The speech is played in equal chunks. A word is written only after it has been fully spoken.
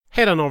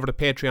Head on over to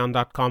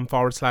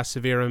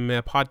patreon.com/Severe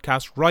MMA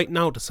podcast right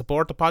now to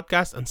support the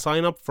podcast and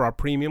sign up for our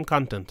premium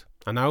content.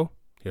 And now,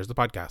 here's the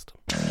podcast.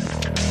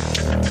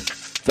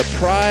 The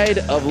pride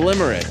of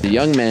Limerick, a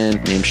young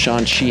man named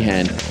Sean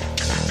Sheehan.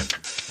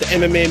 The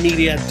MMA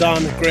media,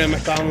 Don Graham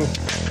McDonald.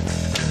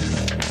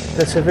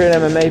 The Severe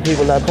MMA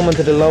people that are coming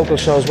to the local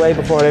shows way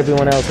before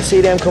everyone else. I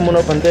see them coming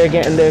up and they're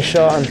getting their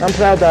shot, and I'm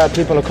proud that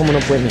people are coming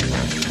up with me.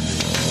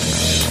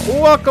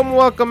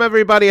 Welcome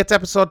everybody. It's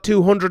episode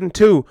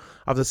 202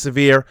 of the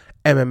Severe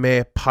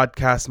MMA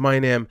podcast. My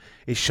name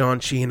is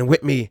Sean Sheehan, and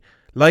with me,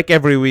 like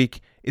every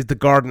week, is the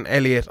Gordon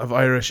Elliott of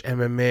Irish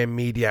MMA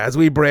media. As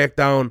we break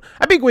down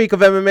a big week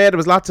of MMA, there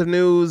was lots of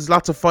news,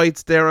 lots of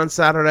fights there on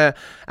Saturday,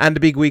 and a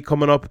big week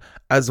coming up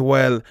as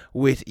well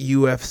with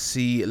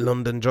UFC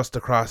London just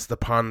across the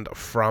pond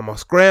from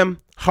us. Graham,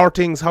 how are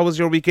things? How was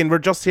your weekend? We're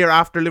just here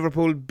after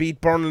Liverpool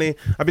beat Burnley.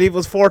 I believe it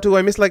was 4-2.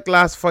 I missed like the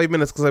last 5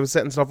 minutes because I was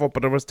setting stuff up,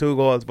 but there was 2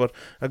 goals. But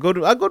a good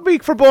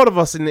week for both of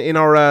us in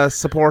our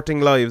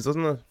supporting lives,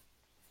 wasn't it?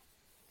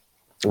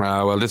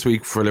 Well, this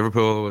week for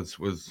Liverpool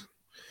was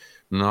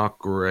not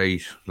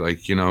great.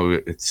 Like, you know,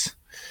 it's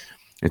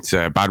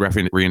a bad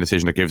refereeing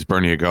decision that gives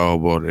Burnley a go,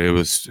 but it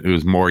was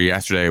more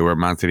yesterday where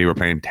Man City were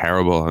playing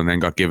terrible and then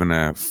got given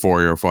a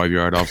 4 or 5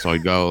 yard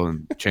offside goal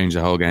and changed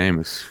the whole game.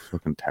 It's a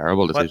fucking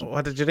terrible decision.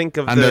 What did you think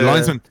of the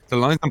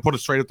linesman put it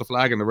straight up the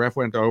flag and the ref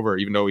went over,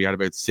 even though he had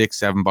about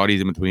 6-7 bodies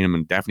in between him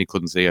and definitely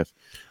couldn't see it,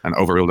 and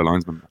overruled the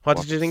linesman. What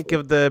did you think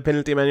of the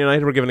penalty Man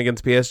United were given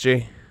against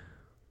PSG?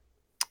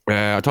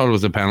 I thought it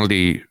was a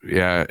penalty.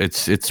 Yeah,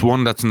 it's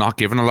one that's not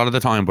given a lot of the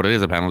time, but it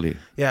is a penalty.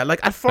 Yeah,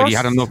 like at first, he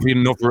had enough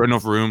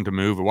room to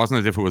move. It wasn't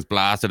as if it was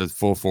blasted at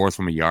full force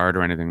from a yard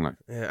or anything like.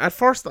 Yeah, at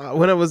first,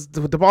 when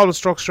the ball was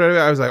struck straight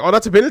away, I was like, "Oh,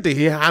 that's a penalty."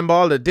 He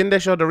handballed it. Didn't they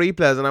show the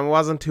replays? And I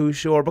wasn't too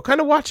sure. But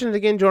kind of watching it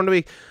again during the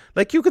week,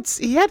 like you could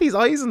see, he had his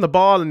eyes on the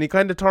ball and he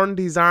kind of turned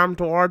his arm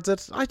towards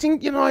it.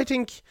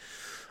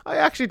 I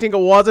actually think it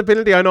was a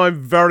penalty. I know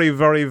I'm very,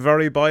 very,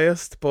 very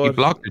biased, but he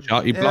blocked the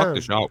shot. He blocked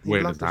the shot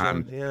with his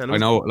hand. Yeah, I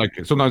know.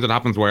 Like sometimes it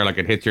happens where like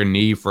it hits your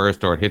knee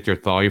first, or it hits your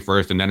thigh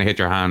first, and then it hits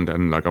your hand.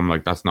 And like I'm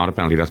like, that's not a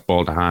penalty. That's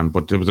ball to hand.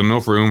 But there was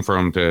enough room for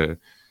him to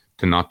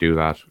not do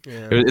that.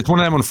 Yeah. It's one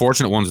of them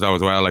unfortunate ones though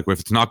as well. Like if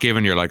it's not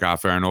given, you're like,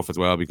 fair enough as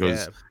well,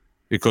 because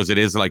it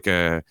is like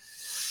a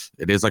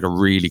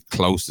really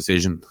close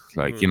decision.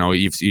 Like you know,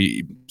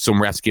 some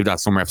refs give that,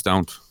 some refs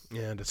don't.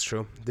 Yeah, that's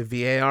true. The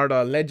VAR,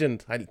 the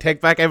legend. I take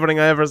back everything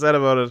I ever said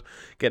about it.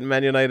 Getting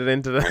Man United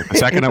into the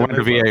second I went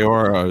to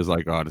VAR, I was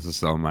like, "Oh, this is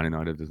so Man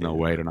United. There's no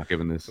way they're not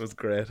giving this." It was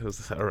great. It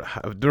was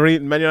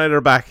Man United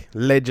are back,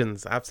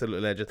 legends,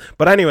 absolute legends.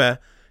 But anyway,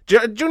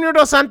 Junior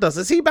Dos Santos,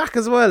 is he back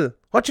as well?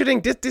 What do you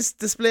think? This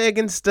display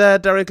against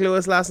Derek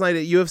Lewis last night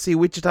at UFC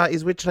Wichita,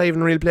 is Wichita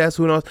even a real place?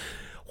 Who knows?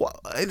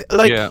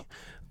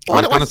 I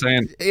was kind of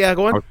saying,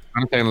 go on. I was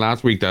kind of saying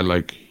last week that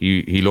like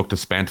he looked a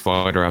spent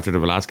fighter after the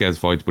Velasquez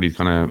fights, but he's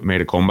kind of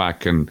made a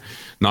comeback and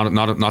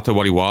not to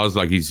what he was.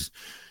 Like he's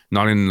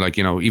not in, like,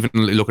 you know, even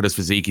look at his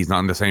physique, he's not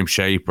in the same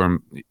shape, or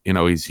you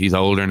know, he's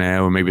older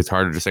now and maybe it's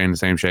harder to stay in the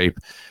same shape.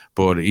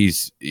 But he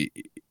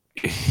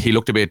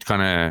looked a bit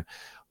kind of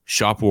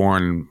shop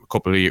worn a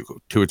couple of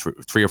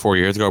 3 or 4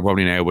 years ago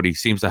probably now, but he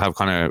seems to have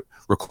kind of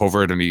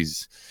recovered, and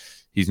he's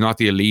not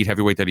the elite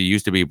heavyweight that he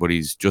used to be, but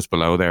he's just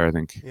below there, I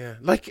think. Yeah,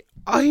 like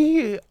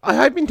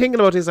I've been thinking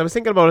about this. I was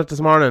thinking about it this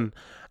morning,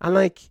 and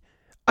like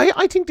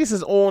I think this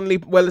is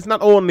it's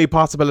not only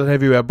possible at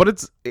heavyweight,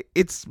 but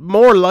it's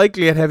more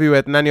likely at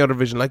heavyweight than any other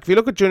division. Like if you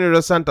look at Junior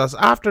Dos Santos,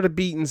 after the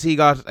beatings he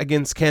got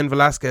against Ken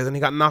Velasquez, and he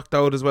got knocked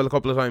out as well a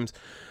couple of times,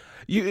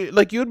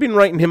 you'd been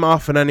writing him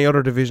off in any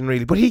other division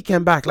really, but he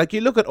came back. Like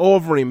you look at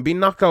Overeem being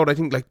knocked out, I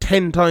think like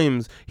 10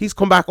 times. He's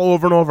come back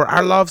over and over.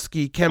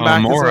 Arlovsky came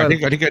back more. as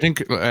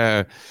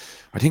well.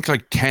 I think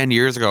like 10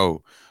 years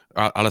ago,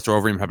 Alistair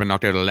Overeem had been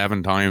knocked out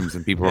 11 times,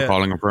 and people were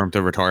calling for him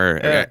to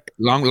retire.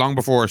 Long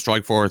before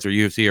Strikeforce or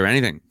UFC or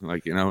anything,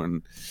 like, you know.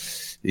 And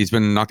he's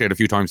been knocked out a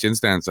few times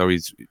since then. So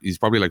he's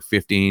probably like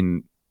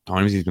 15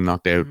 times he's been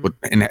knocked out. But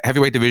in the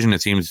heavyweight division,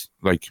 it seems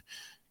like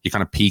you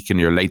kind of peak in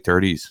your late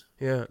 30s.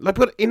 Yeah, like,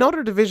 but in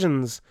other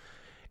divisions,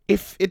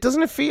 if it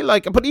doesn't feel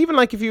like, but even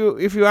like if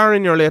you are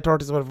in your late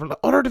 30s or whatever,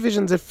 other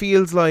divisions, it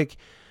feels like,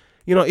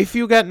 you know, if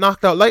you get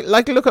knocked out,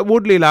 like look at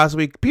Woodley last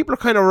week. People are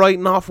kind of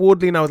writing off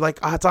Woodley now. It's like,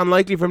 it's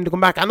unlikely for him to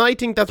come back, and I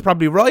think that's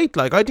probably right.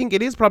 Like, I think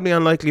it is probably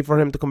unlikely for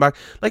him to come back.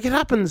 Like, it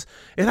happens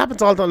all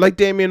the time. Like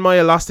Damian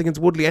Maia lost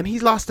against Woodley, and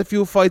he's lost a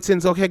few fights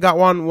since. Okay, got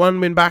one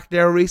win back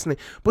there recently,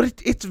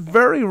 but it's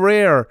very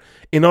rare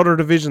in other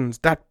divisions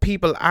that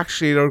people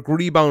actually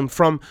rebound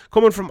from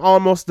coming from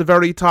almost the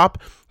very top,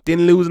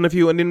 then losing a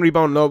few and then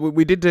rebound. No,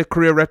 we did the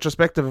career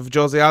retrospective of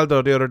Jose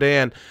Aldo the other day,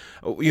 and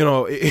you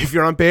know, if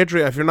you're not on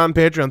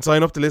Patreon,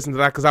 sign up to listen to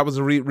that, because that was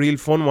a real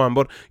fun one.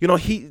 But you know,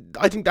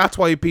 I think that's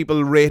why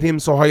people rate him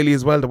so highly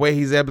as well, the way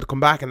he's able to come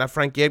back in that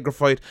Frankie Edgar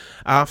fight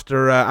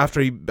after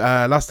he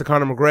lost to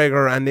Conor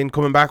McGregor, and then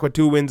coming back with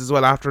 2 wins as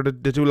well after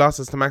the 2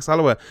 losses to Max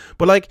Holloway.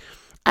 But like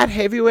at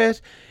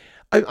heavyweight,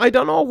 I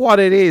don't know what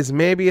it is.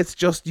 Maybe it's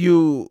just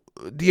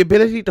the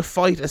ability to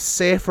fight a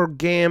safer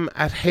game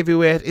at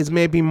heavyweight is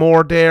maybe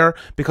more there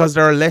because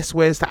there are less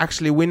ways to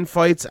actually win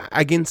fights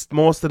against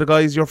most of the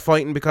guys you're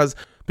fighting because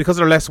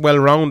they're less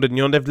well-rounded.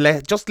 You know,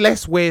 they've just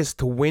less ways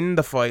to win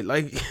the fight.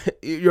 Like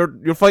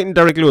you're fighting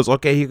Derek Lewis.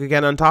 Okay, he could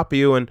get on top of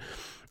you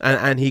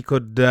and he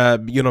could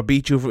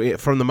beat you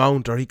from the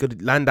mount, or he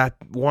could land that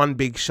one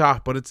big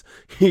shot. But it's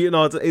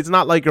it's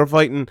not like you're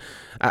fighting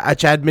a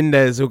Chad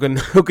Mendez who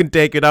can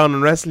take you down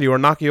and wrestle you or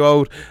knock you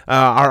out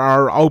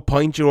or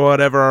outpoint you or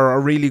whatever,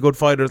 or really good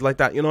fighters like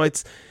that.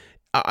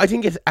 I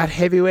think at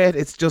heavyweight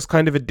it's just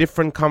kind of a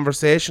different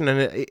conversation,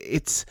 and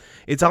it's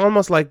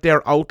almost like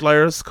they're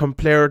outliers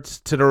compared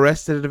to the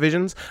rest of the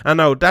divisions. And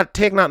now that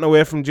take nothing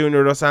away from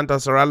Junior Dos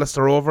Santos or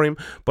Alistair Overeem,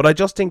 but I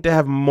just think they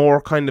have more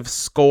kind of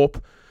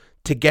scope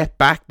to get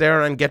back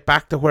there and get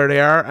back to where they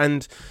are.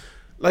 And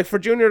like for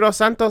Junior Dos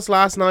Santos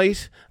last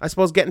night, I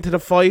suppose getting to the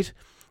fight,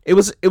 it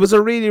was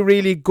a really,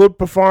 really good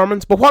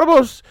performance. But what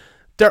about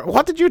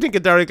what did you think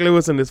of Derek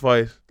Lewis in this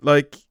fight?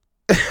 Like,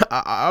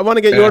 I want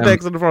to get your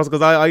takes on the first,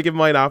 because I'll give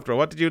mine after.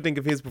 What did you think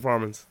of his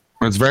performance?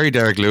 It's very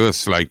Derek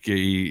Lewis. Like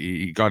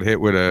he got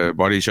hit with a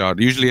body shot.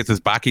 Usually it's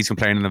his back he's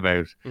complaining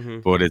about,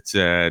 but it's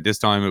this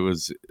time it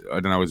was, I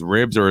don't know, his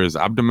ribs or his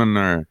abdomen,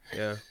 or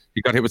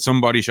he got hit with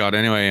some body shot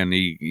anyway, and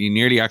he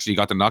nearly actually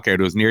got the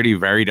knockout. It was nearly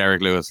very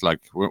Derek Lewis. Like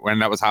when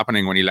that was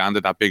happening, when he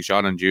landed that big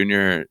shot on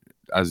Junior,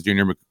 as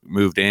Junior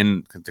moved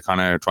in to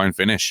kind of try and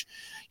finish,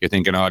 you're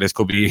thinking, oh, this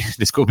could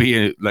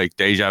be like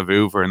deja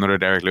vu for another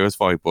Derek Lewis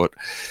fight. But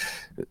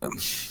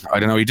I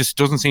don't know, he just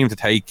doesn't seem to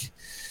take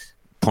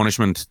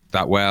punishment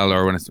that well,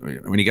 or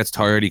when he gets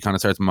tired, he kind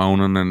of starts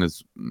moaning, and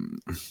is.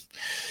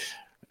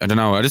 I don't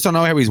know. I just don't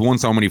know how he's won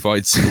so many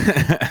fights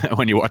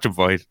when you watch him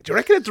fight. Do you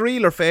reckon it's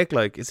real or fake?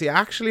 Like, is he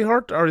actually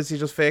hurt, or is he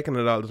just faking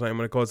it all the time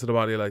when it goes to the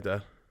body like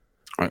that?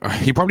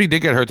 He probably did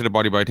get hurt to the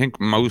body, but I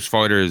think most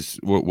fighters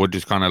would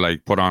just kind of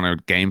like put on a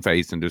game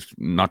face and just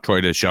not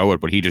try to show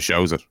it, but he just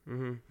shows it.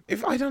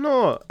 If I don't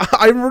know,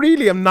 I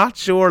really am not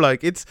sure.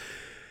 Like, it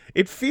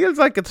feels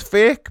like it's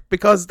fake,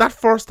 because that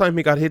first time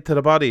he got hit to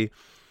the body,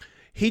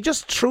 he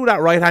just threw that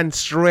right hand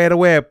straight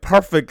away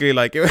perfectly.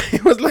 Like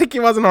it was like he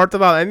wasn't hurt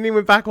at all, and he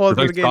went back all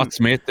through the game. Scott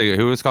Smith,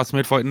 who was Scott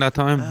Smith fighting that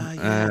time?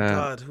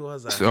 God, who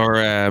was that?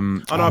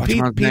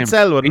 Or Pete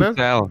Sell, wasn't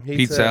it?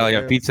 Pete Sell,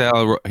 yeah. Pete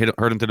Sell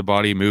hurt him to the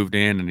body, moved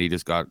in, and he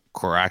just got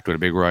cracked with a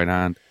big right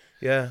hand.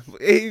 Yeah,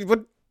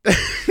 but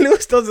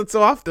Lewis does it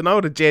so often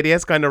now that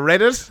JDS kind of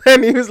read it,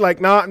 and he was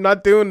like, "No, I'm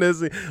not doing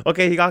this."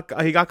 Okay, he got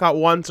caught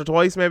once or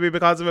twice maybe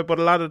because of it, but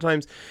a lot of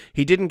times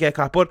he didn't get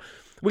caught. But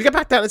we'll get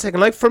back to that in a second.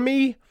 Like for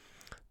me,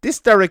 this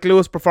Derek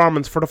Lewis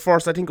performance for the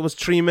first, I think it was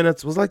 3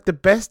 minutes, was like the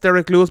best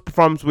Derek Lewis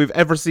performance we've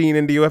ever seen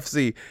in the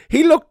UFC.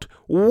 He looked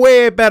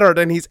way better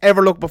than he's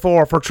ever looked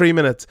before for 3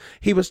 minutes.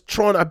 He was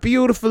throwing a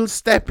beautiful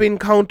step-in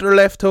counter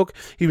left hook.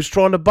 He was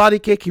throwing a body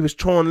kick. He was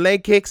throwing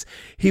leg kicks.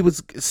 He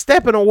was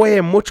stepping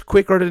away much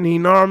quicker than he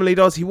normally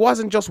does. He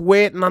wasn't just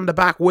waiting on the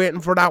back,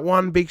 waiting for that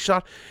one big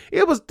shot.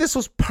 This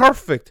was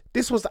perfect.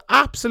 This was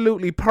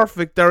absolutely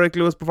perfect Derek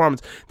Lewis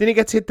performance. Then he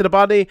gets hit to the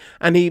body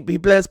and he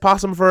plays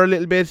possum for a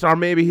little bit, or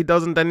maybe he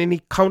doesn't, and then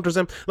he counters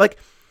him.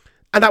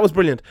 And that was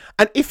brilliant.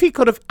 And if he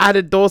could have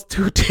added those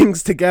two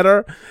things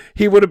together,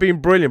 he would have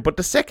been brilliant. But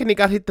the second he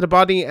got hit to the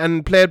body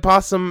and played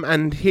possum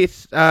and hit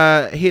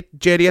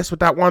JDS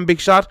with that one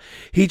big shot,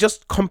 he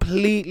just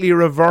completely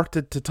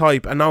reverted to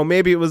type. And now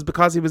maybe it was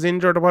because he was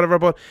injured or whatever,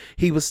 but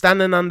he was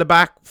standing on the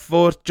back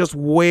foot just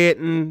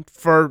waiting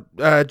for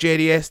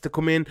JDS to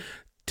come in,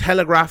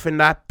 telegraphing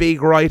that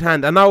big right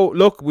hand. And now,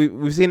 look,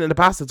 we've seen it in the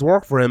past, it's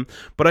worked for him.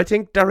 But I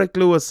think Derek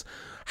Lewis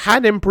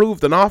had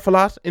improved an awful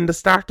lot in the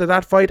start of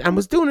that fight, and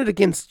was doing it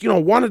against,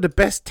 one of the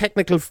best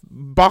technical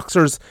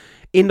boxers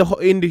in the whole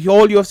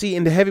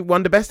UFC,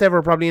 one of the best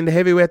ever probably in the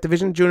heavyweight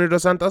division, Junior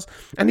Dos Santos,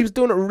 and he was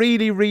doing it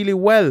really, really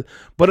well.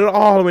 But it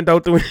all went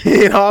out the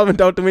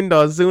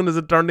window as soon as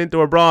it turned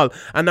into a brawl.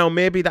 And now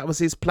maybe that was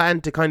his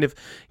plan, to kind of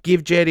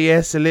give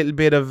JDS a little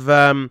bit of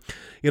a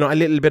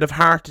little bit of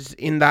heart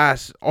in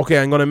that, okay,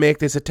 I'm going to make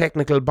this a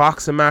technical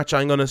boxing match.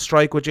 I'm going to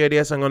strike with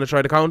JDS. I'm going to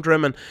try to counter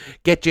him and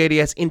get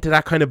JDS into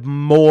that kind of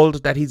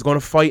mold that he's going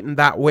to fight in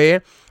that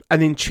way,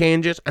 and then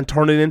change it and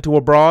turn it into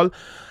a brawl.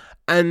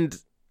 And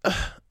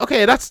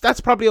okay,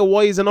 that's probably a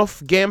wise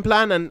enough game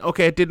plan, and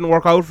okay, it didn't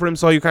work out for him,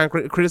 so you can't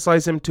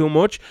criticize him too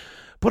much.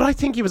 But I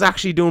think he was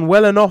actually doing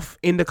well enough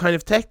in the kind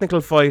of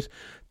technical fight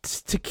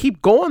to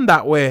keep going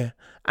that way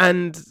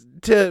and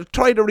to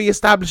try to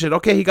re-establish it.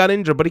 Okay, he got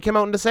injured, but he came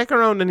out in the second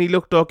round and he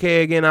looked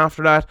okay again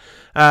after that.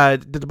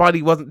 The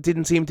body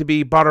didn't seem to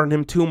be bothering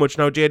him too much.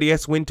 Now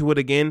JDS went to it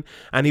again,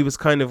 and he was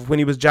kind of, when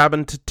he was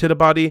jabbing to the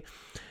body,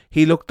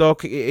 he looked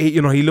okay.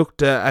 He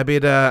looked a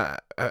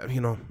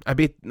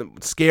bit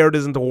scared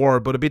isn't the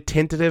word, but a bit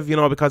tentative,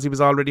 because he was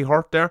already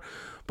hurt there.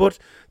 But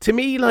to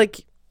me,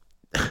 like,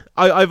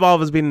 I've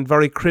always been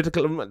very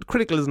critical.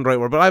 Critical isn't the right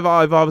word, but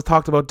I've always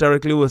talked about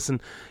Derek Lewis, and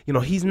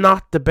he's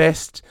not the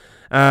best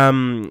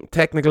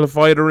technical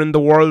fighter in the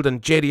world,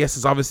 and JDS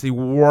is obviously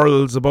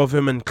worlds above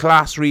him, and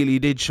class really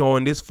did show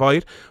in this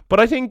fight. But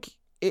I think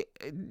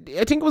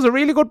I think it was a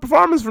really good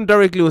performance from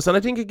Derek Lewis, and I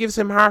think it gives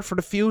him heart for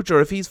the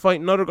future. If he's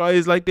fighting other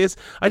guys like this,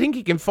 I think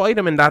he can fight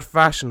him in that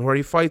fashion where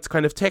he fights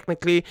kind of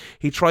technically.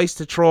 He tries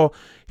to throw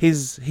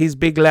his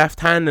big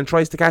left hand and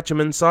tries to catch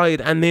him inside,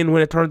 and then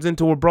when it turns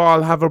into a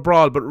brawl, have a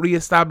brawl, but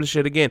re-establish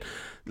it again.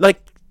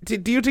 Like,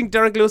 do you think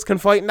Derek Lewis can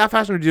fight in that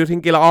fashion, or do you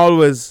think he'll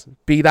always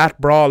be that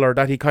brawler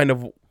that he kind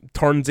of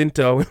turns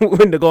into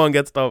when the going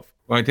gets tough?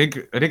 Well, I think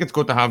it's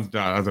good to have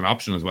that as an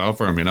option as well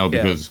for him,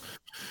 because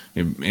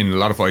in a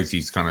lot of fights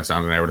he's kind of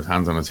standing there with his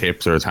hands on his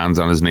hips or his hands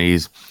on his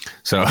knees.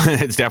 So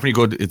it's definitely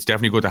good. It's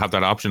definitely good to have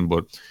that option.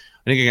 But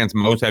I think against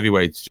most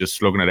heavyweights, just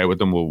slugging it out with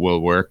them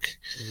will work.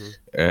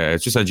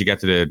 It's just as you get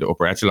to the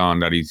upper echelon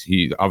that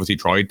he obviously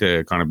tried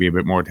to kind of be a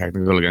bit more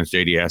technical against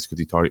JDS because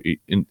he thought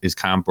in his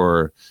camp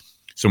or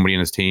somebody in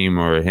his team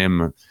or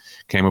him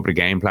came up with a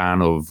game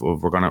plan of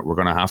we're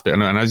gonna have to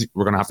and as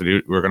we're gonna have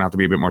to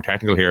be a bit more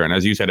technical here. And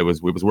as you said, it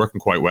was working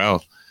quite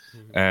well.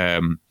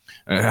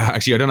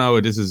 Actually, I don't know.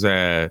 This is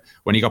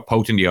when he got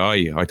poked in the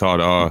eye. I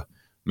thought,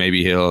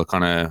 maybe he'll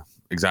kind of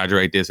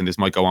exaggerate this, and this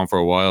might go on for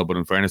a while. But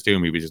in fairness to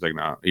him, he was just like,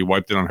 nah. He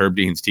wiped it on Herb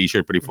Dean's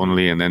t-shirt pretty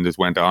funnily, and then just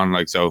went on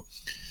like so.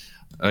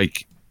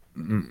 Like,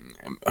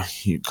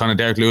 kind of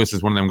Derek Lewis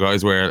is one of them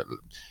guys where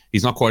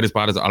he's not quite as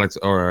bad as Alex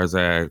or as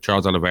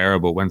Charles Oliveira,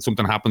 but when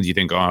something happens, you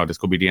think, this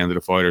could be the end of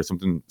the fight, or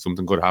something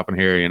could happen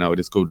here.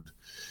 This could.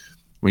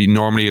 When you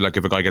normally, like,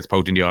 if a guy gets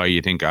poked in the eye, you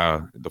think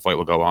the fight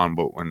will go on.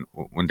 But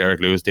when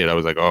Derek Lewis did, I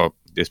was like,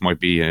 this might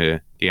be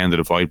the end of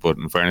the fight. But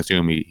in fairness to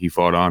him, he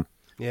fought on.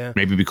 Yeah.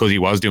 Maybe because he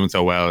was doing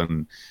so well,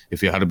 and if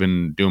he had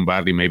been doing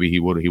badly, maybe he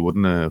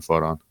wouldn't have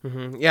fought on.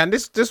 Mm-hmm. Yeah, and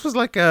this was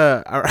like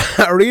a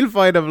real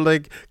fight of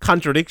like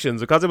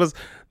contradictions, because it was,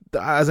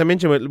 as I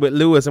mentioned with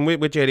Lewis and with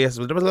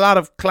JDS, there was a lot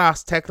of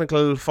class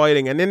technical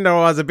fighting, and then there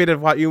was a bit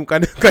of what you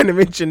kind of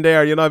mentioned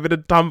there, a bit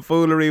of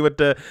tomfoolery with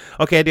the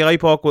eye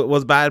poke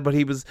was bad, but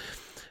he was.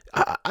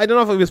 I don't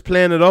know if he was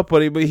playing it up,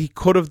 but he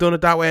could have done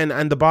it that way,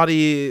 and the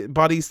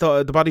body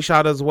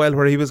shot as well,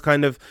 where he was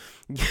kind of,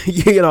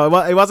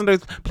 it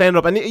wasn't playing it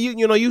up, and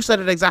you said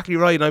it exactly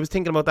right, and I was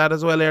thinking about that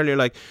as well earlier.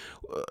 Like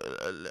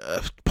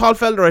Paul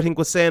Felder, I think,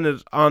 was saying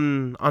it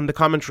on the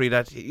commentary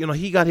that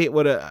he got hit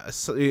with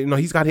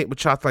he's got hit with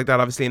shots like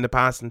that obviously in the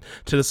past and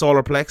to the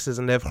solar plexus,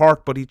 and they've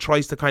hurt, but he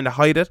tries to kind of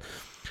hide it.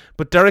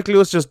 But Derek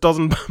Lewis just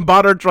doesn't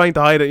bother trying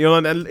to hide it,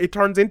 and it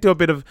turns into a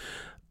bit of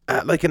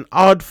like an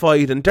odd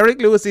fight. And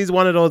Derek Lewis is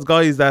one of those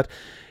guys that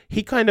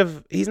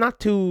he's not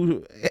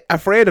too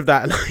afraid of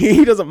that.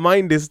 He doesn't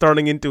mind this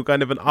turning into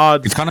kind of an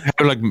odd. It's kind of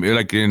how like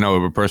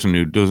a person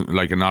who doesn't,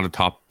 like, not a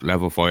top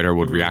level fighter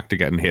would react to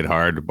getting hit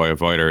hard by a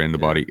fighter in the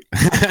body.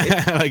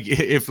 Like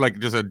if like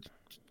just a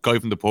guy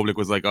from the public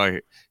was like,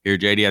 here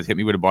JD has hit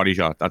me with a body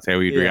shot, that's how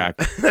he'd react.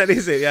 That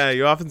is it. Yeah,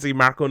 you often see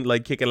Mark Hunt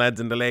like kicking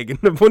lads in the leg and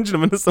punching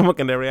them in the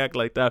stomach, and they react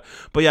like that.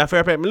 But yeah,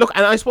 fair play. Look,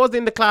 and I suppose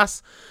in the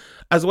class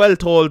as well,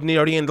 told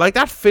near the end, like,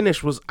 that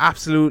finish was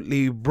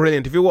absolutely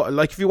brilliant. If you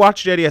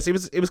watch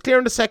JDS, it was clear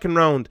in the second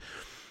round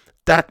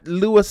that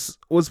Lewis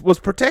was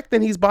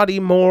protecting his body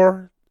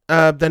more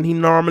than he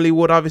normally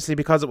would, obviously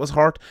because it was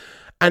hurt,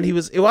 and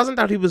it wasn't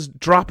that he was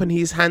dropping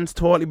his hands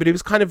totally, but he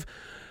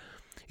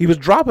was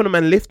dropping them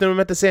and lifting them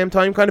at the same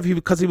time,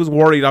 because he was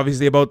worried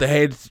obviously about the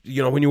head.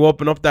 When you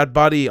open up that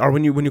body, or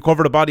when you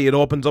cover the body, it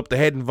opens up the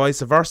head and vice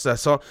versa.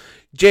 So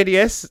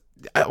JDS,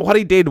 what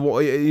he did,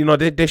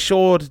 they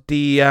showed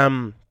the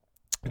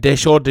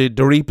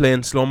replay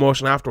in slow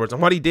motion afterwards,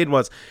 and what he did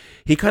was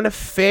he kind of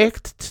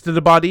faked to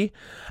the body,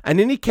 and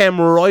then he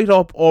came right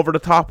up over the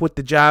top with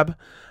the jab,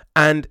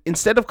 and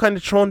instead of kind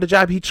of throwing the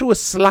jab, he threw a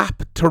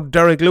slap to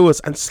Derek Lewis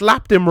and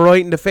slapped him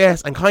right in the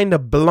face and kind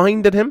of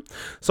blinded him.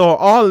 So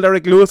all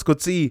Derek Lewis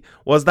could see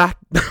was that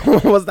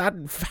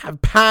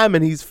palm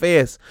in his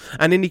face,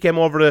 and then he came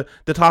over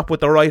the top with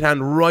the right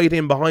hand right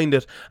in behind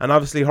it, and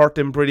obviously hurt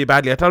him pretty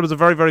badly. I thought it was a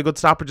very, very good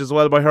stoppage as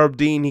well by Herb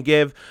Dean. He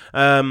gave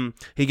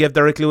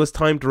Derek Lewis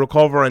time to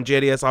recover, and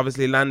JDS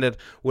obviously landed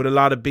with a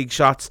lot of big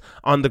shots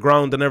on the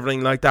ground and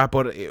everything like that.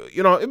 But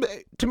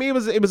to me, it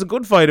was a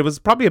good fight. It was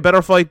probably a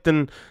better fight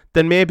than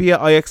maybe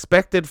I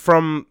expected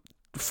from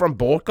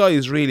both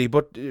guys, really.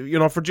 But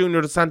for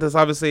Junior Dos Santos,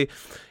 obviously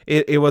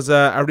it was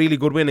a really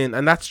good win,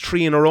 and that's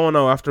 3 in a row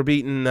now after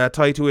beating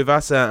Tai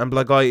Tuivasa and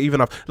Blagoy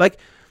Ivanov. Like,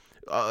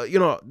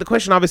 the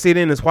question obviously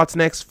then is what's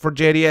next for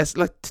JDS.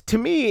 Like, to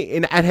me,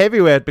 at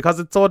heavyweight, because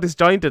it's so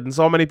disjointed and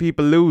so many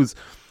people lose,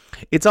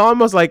 it's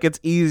almost like it's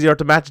easier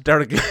to match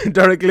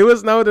Derek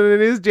Lewis now than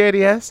it is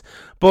JDS.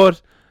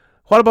 But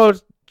what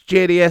about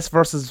JDS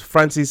versus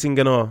Francis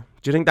Ngannou?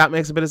 Do you think that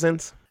makes a bit of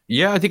sense?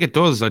 Yeah, I think it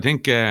does. I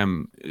think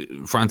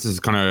Francis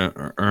kind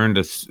of earned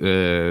a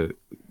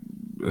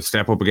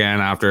step up again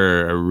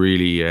after a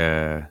really,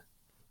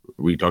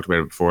 we talked about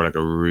it before, like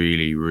a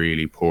really,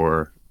 really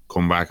poor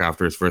comeback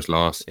after his first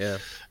loss. Yeah.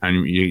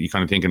 And you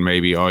kind of thinking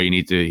maybe,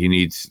 he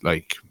needs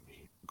like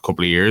a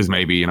couple of years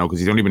maybe, because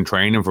he's only been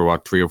training for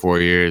 3 or 4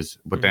 years.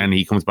 But then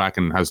he comes back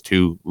and has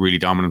 2 really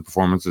dominant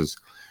performances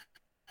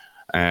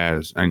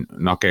and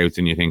knockouts,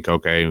 and you think,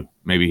 okay,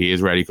 maybe he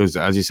is ready, because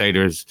as you say,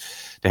 there's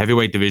the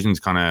heavyweight division's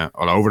kind of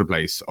all over the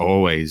place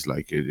always.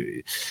 Like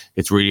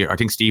it's really, I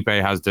think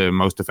Stipe has the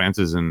most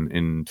defenses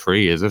in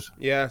 3, is it?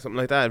 Yeah, something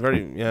like that.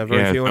 Very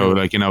few. So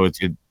like, you know,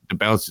 the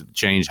belts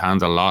change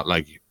hands a lot,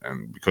 like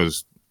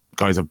because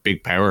guys have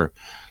big power.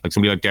 Like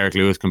somebody like Derek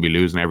Lewis can be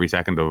losing every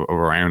second of a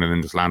round and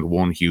then just land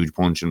one huge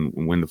punch and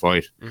win the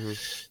fight.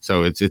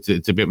 So it's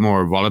a bit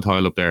more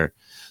volatile up there.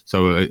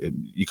 So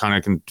you kind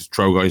of can just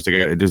throw guys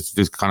together.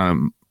 There's kind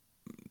of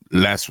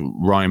less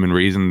rhyme and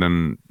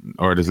reason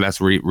or there's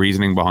less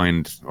reasoning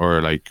behind,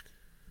 or like,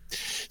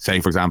 say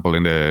for example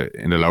in the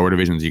lower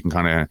divisions, you can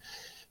kind of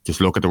just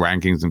look at the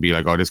rankings and be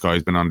like, oh, this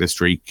guy's been on this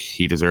streak,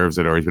 he deserves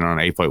it, or he's been on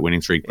an 8-fight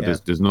winning streak.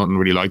 But there's nothing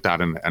really like that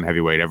in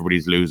heavyweight.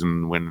 Everybody's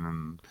losing, winning.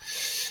 And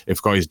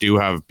if guys do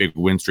have big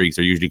win streaks,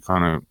 they're usually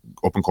kind of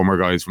up and comer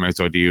guys from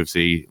outside the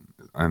UFC,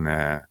 and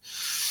I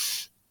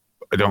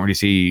don't really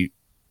see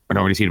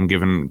them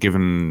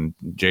giving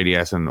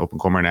JDS an up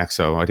and comer next.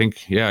 So I think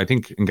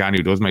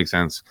Ngannou does make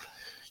sense.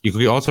 You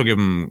could also give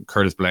him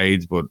Curtis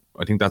Blades, but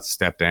I think that's a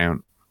step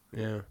down.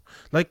 Yeah,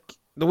 like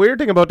the weird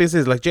thing about this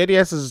is like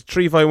JDS's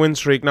 3-fight win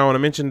streak now, and I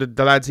mentioned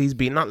the lads he's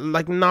beat,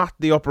 not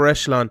the upper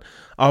echelon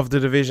of the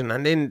division.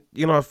 And then,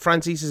 you know,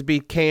 Francis has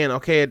beat Kane.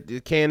 Okay,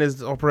 Kane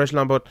is upper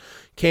echelon, but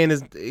Kane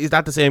is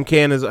that the same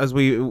Kane as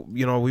we've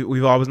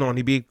always known?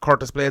 He beat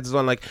Curtis Blades as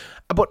well. Like,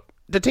 but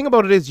the thing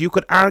about it is, you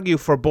could argue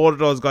for both of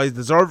those guys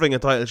deserving a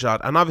title shot,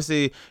 and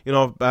obviously, you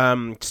know,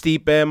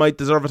 Stipe might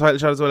deserve a title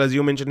shot as well. As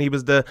you mentioned, he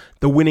was the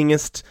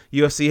winningest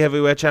UFC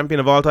heavyweight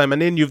champion of all time,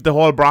 and then you've the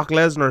whole Brock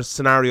Lesnar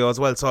scenario as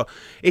well. So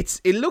it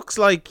looks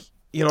like,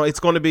 you know, it's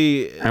going to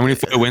be. How many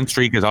fight win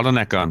streak is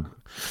Olenek on?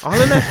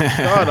 Olenek,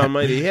 God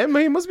Almighty,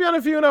 he must be on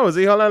a few now. Is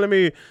he? Hold on, let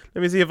me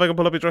see if I can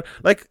pull up your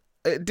like.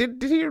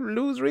 Did he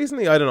lose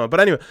recently? I don't know. But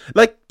anyway,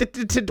 like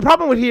the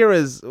problem with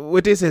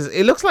this is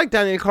it looks like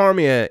Daniel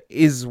Cormier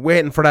is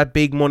waiting for that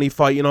big money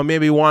fight. You know,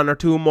 maybe 1 or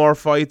 2 more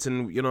fights,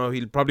 and you know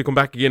he'll probably come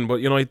back again.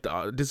 But you know,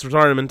 this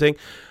retirement thing,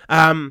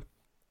 and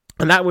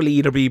that will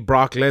either be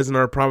Brock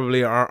Lesnar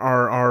probably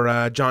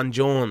or John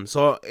Jones.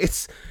 So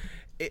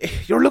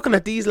you're looking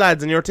at these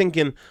lads and you're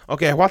thinking,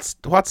 okay, what's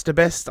the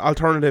best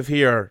alternative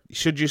here?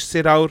 Should you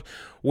sit out,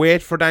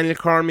 wait for Daniel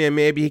Cormier,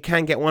 maybe he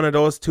can get one of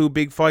those 2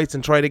 big fights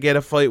and try to get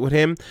a fight with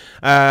him,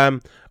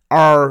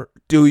 or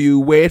do you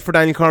wait for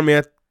Daniel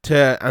Cormier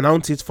to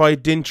announce his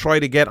fight, then try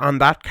to get on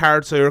that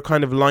card so you're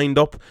kind of lined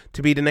up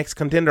to be the next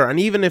contender? And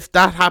even if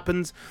that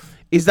happens,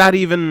 is that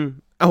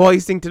even a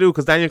wise thing to do?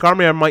 Because Daniel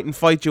Cormier mightn't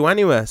fight you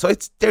anyway. So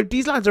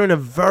these lads are in a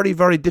very,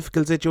 very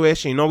difficult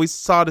situation. You know, we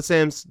saw the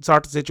same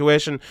sort of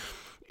situation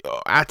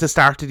at the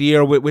start of the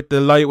year with the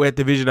lightweight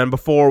division, and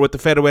before with the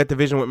featherweight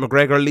division with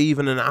McGregor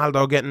leaving and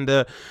Aldo getting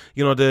the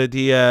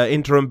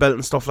interim belt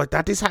and stuff like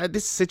that.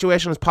 This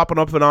situation is popping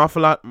up an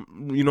awful lot,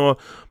 you know,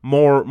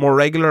 more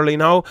regularly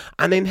now.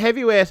 And in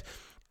heavyweight,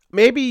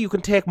 maybe you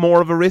can take more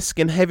of a risk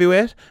in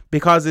heavyweight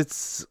because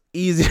it's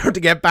easier to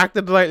get back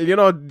to the title. You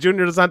know,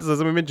 Junior Dos Santos,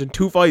 as we mentioned,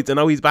 2 fights, and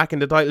now he's back in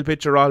the title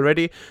picture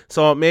already.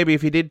 So maybe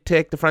if he did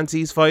take the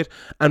Francis fight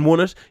and won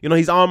it, you know,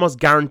 he's almost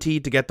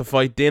guaranteed to get the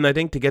fight in, I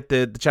think, to get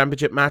the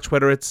championship match,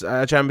 whether it's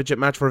a championship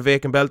match for a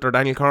vacant belt or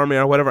Daniel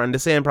Cormier or whatever. And the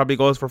same probably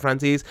goes for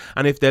Francis.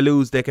 And if they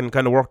lose, they can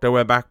kind of work their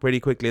way back pretty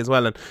quickly as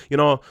well. And, you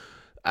know,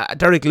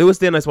 Derek Lewis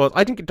then, I suppose.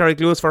 I think Derek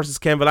Lewis versus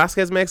Cain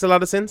Velasquez makes a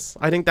lot of sense.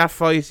 I think that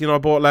fight, you know,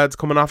 both lads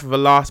coming off of a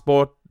loss,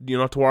 both, you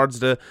know, towards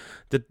the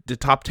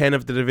top 10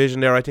 of the division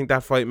there. I think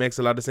that fight makes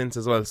a lot of sense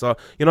as well. So,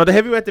 you know, the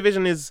heavyweight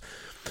division is,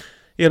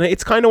 you know,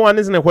 it's kind of one,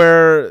 isn't it,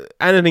 where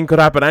anything could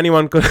happen.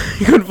 Anyone could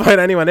fight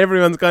anyone.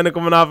 Everyone's kind of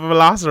coming off of a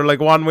loss or like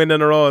 1 win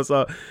in a row.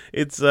 So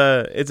it's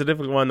a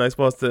difficult one, I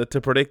suppose, to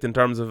predict in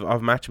terms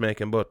of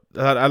matchmaking. But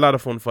a lot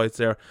of fun fights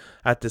there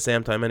at the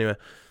same time anyway.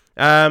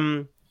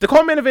 The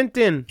co-main event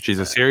then. She's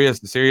a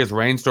serious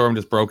rainstorm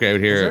just broke out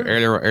here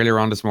earlier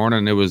on this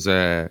morning. It was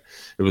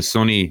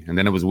sunny, and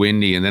then it was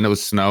windy, and then it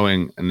was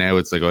snowing, and now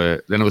it's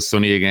then it was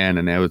sunny again,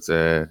 and now it's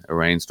a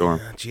rainstorm.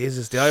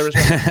 Jesus, the Irish.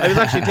 I was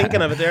actually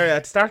thinking of it there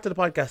at the start of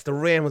the podcast. The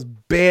rain was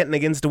baiting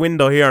against the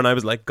window here, and I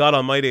was like, God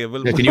Almighty!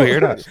 Yeah, can you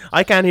hear that?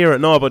 I can't hear it,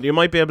 no, but you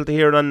might be able to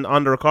hear it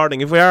on the recording.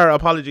 If we are,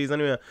 apologies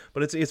anyway.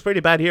 But it's pretty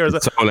bad here.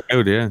 It's so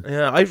loud, yeah.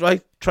 Yeah, I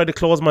tried to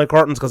close my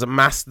curtains because it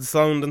masked the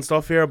sound and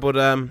stuff here, but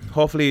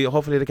hopefully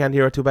they can't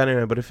hear it too bad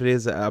anyway. But if it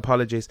is,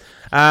 apologies.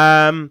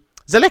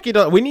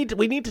 Zaleski, we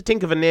need to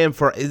think of a name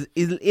for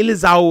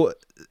Eliseu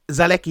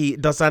Zaleski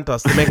dos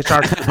Santos to make it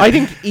short. I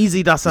think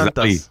Easy dos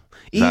Santos.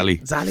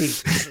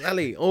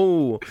 Zali.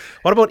 Oh,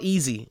 what about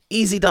Easy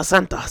dos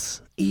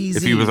Santos? Easy.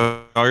 If he was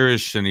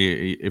Irish and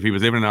if he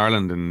was living in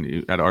Ireland and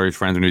he had Irish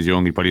friends when he was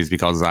young, he'd probably be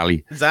called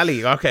Zali.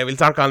 Zali. Okay, we'll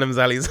start calling him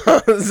Zali.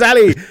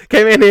 Zali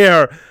came in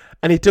here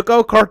and he took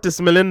out Curtis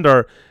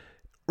Millender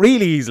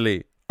really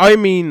easily. I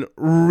mean,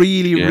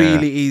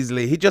 really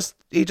easily. He just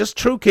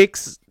threw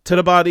kicks to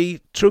the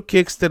body, threw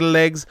kicks to the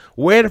legs,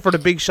 waited for the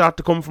big shot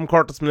to come from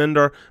Curtis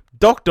Melinder,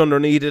 ducked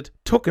underneath it,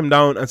 took him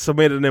down, and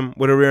submitted him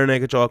with a rear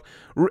naked choke.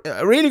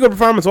 A really good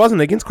performance, wasn't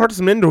it, against Curtis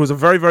Melinder, who's a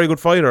very, very good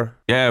fighter.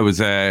 Yeah,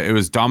 it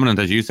was dominant,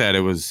 as you said.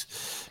 It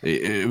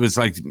was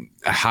like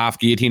a half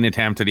guillotine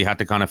attempt that he had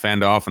to kind of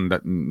fend off, and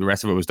the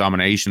rest of it was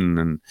domination.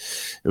 And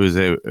it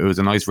was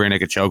a nice rear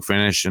naked choke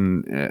finish.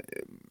 And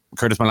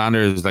Curtis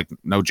Melinder is like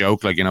no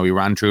joke. Like, you know, he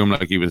ran through him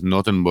like he was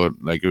nothing, but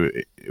like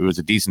it was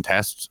a decent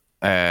test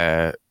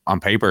on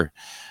paper.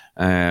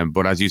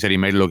 But as you said, he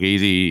made it look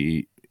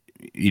easy.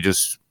 He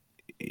just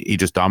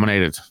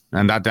dominated.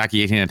 And that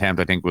guillotine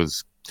attempt, I think,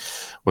 was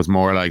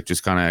more like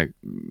just kind of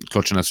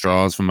clutching at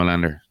straws from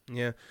Melinder.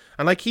 Yeah,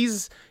 and like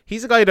he's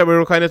a guy that we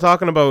were kind of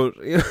talking about.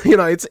 You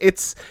know,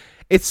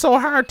 it's so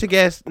hard to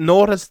get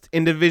noticed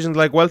in divisions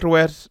like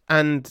welterweight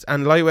and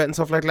lightweight and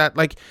stuff like that.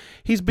 Like,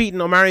 he's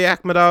beaten Omari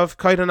Akhmedov,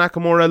 Kaito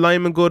Nakamura,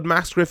 Lyman Good,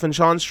 Max Griffin,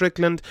 Sean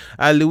Strickland,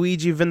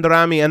 Luigi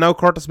Vindarami, and now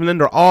Curtis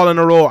Melinder, all in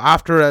a row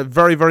after a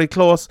very, very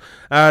close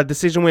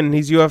decision win.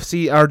 His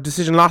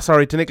decision loss,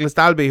 to Nicholas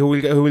Dalby, who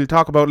we'll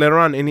talk about later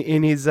on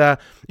in his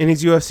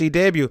UFC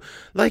debut.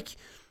 Like,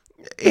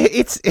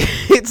 it's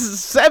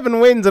 7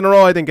 wins in a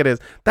row, I think it is.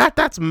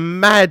 That's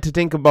mad to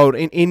think about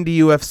in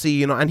the UFC,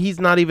 you know, and he's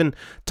not even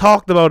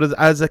talked about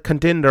as a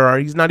contender, or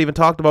he's not even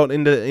talked about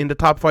in the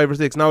top 5 or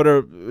 6. Now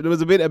there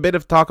was a bit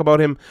of talk about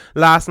him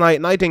last night,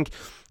 and I think,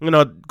 you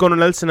know, Gunnar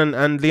Nelson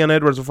and Leon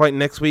Edwards are fighting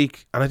next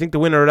week, and I think the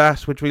winner of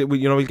that, which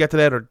we'll get to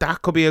later,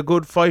 that could be a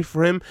good fight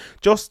for him,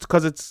 just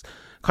because it's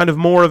kind of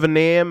more of a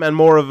name and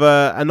more of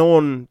a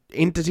known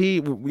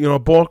entity. You know,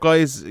 both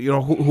guys, you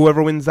know,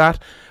 whoever wins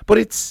that, but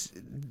it's,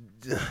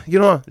 you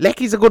know,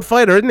 Lecky's a good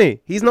fighter, isn't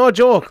he? He's no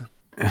joke.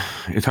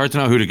 It's hard to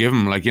know who to give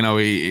him. Like, you know,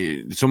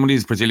 some of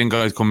these Brazilian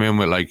guys come in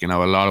with, like, you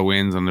know, a lot of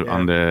wins on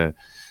the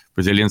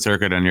Brazilian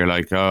circuit, and you're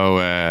like,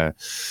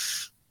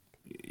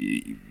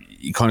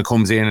 he kind of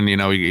comes in and, you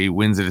know, he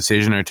wins a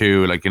decision or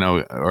two, like, you know,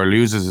 or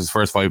loses his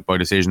first fight by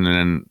decision, and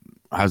then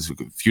has a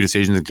few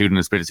decisions, including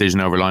a split decision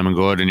over Lyman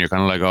Good, and you're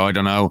kind of like, oh, I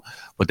don't know.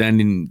 But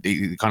then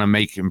they kind of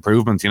make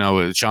improvements. You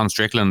know, Sean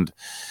Strickland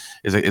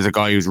is a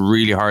guy who's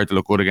really hard to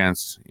look good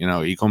against. You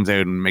know, he comes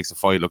out and makes the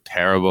fight look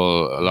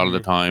terrible a lot of the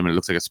time, and it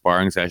looks like a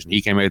sparring session.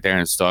 He came out there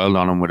and styled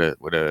on him with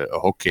a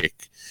hook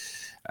kick,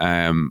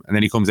 and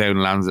then he comes out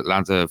and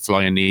lands a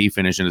flying knee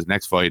finish in his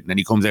next fight, and then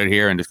he comes out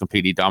here and just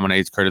completely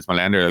dominates Curtis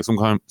Melinder. Like,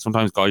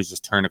 sometimes guys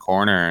just turn a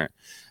corner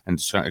and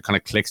just kind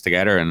of clicks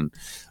together, and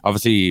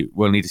obviously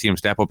we'll need to see him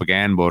step up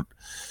again, but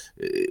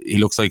he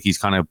looks like he's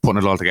kind of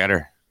putting it all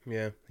together.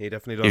 Yeah, he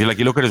definitely does. If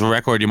you look at his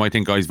record, you might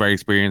think, he's very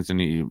experienced, but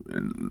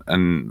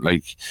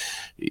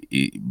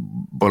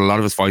a lot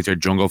of his fights are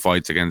jungle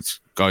fights against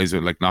guys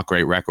with, like, not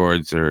great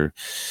records, or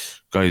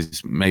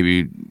guys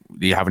maybe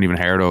you haven't even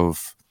heard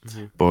of.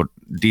 Mm-hmm. But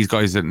these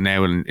guys that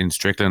now in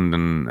Strickland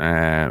and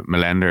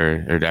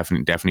Melinder are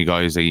definitely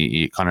guys that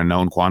he kind of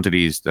known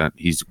quantities that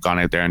he's gone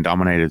out there and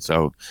dominated.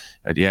 So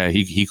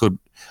he could.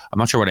 I'm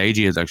not sure what age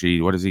he is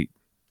actually. What is he?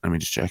 Let me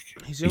just check.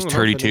 He's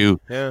 32.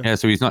 Yeah,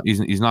 so he's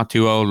not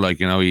too old. Like,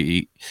 you know,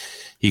 he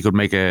could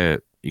make a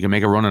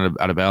run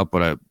at a belt,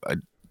 but I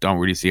don't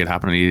really see it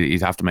happening.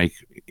 He'd have to make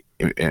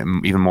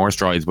even more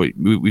strides. But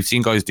we've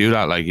seen guys do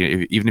that. Like,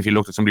 even if you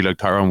looked at somebody like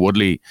Tyron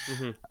Woodley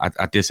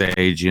at this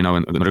age, you know,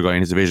 and another guy in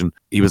his division,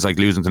 he was like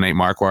losing to Nate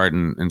Marquardt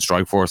in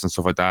Strikeforce and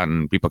stuff like that,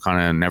 and people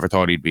kind of never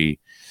thought he'd be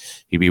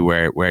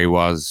where he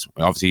was.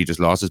 Obviously, he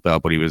just lost his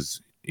belt, but he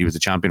was a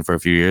champion for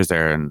a few years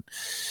there. And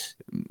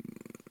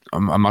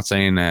I'm not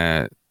saying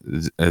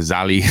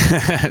Zali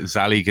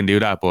can do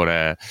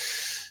that,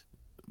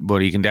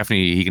 but he can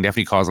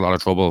definitely cause a lot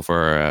of trouble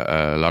for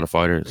a lot of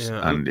fighters.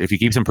 Yeah. And if he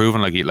keeps improving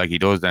like he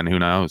does, then who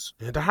knows?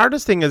 Yeah, the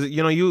hardest thing is,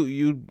 you know,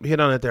 you hit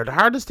on it there. The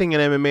hardest thing in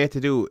MMA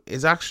to do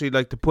is actually,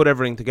 like, to put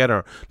everything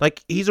together.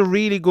 Like, he's a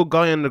really good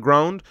guy on the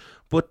ground,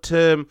 but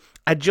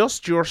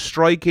adjust your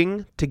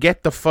striking to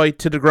get the fight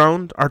to the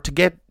ground, or to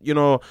get, you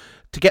know,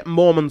 to get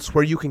moments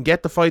where you can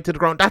get the fight to the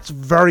ground. That's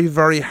very,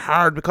 very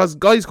hard, because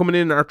guys coming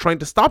in are trying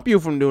to stop you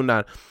from doing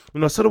that. You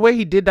know, so the way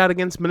he did that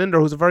against Melinder,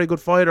 who's a very good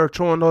fighter,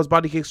 throwing those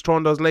body kicks,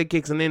 throwing those leg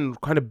kicks, and then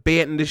kind of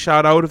baiting the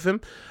shot out of him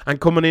and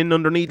coming in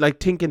underneath, like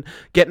getting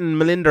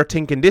Melinder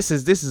thinking, this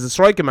is a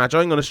striking match.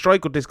 I'm going to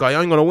strike with this guy.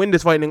 I'm going to win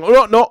this fight. And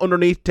no,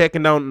 underneath,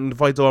 taken down, and the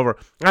fight's over.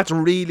 That's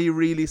really,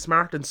 really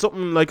smart, and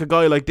something like a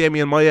guy like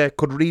Damian Maia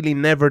could really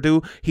never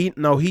do. He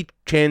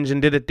changed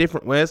and did it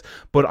different ways,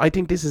 but I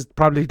think this is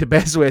probably the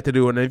best way to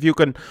do it. And if you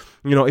can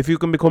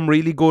become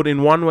really good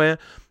in one way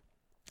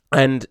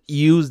and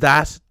use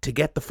that to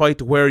get the fight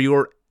to where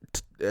you're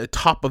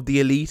top of the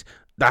elite,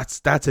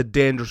 that's a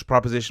dangerous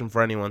proposition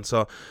for anyone.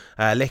 So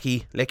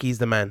Lecky's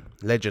the man,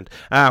 legend.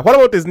 What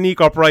about this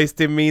Nico Price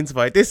Tim Means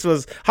fight?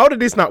 How did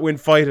this not win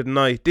fight at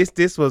night?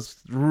 This was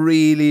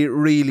really,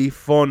 really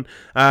fun.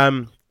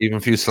 Even a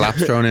few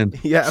slaps thrown in.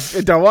 Yeah,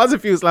 there was a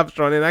few slaps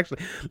thrown in,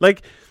 actually.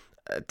 Like,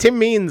 Tim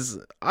Means,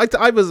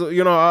 I was,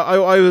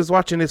 I was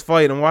watching this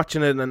fight and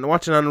watching it and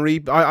watching it on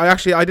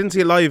I didn't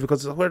see it live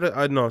because I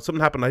don't know,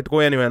 something happened. I had to go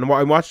anyway, and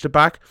I watched it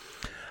back,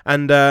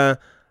 and I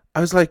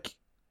was like,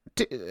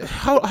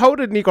 how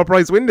did Nico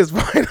Price win this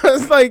fight? I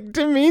was like,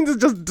 Tim Means is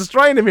just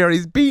destroying him here.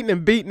 He's beating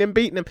him,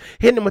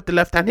 hitting him with the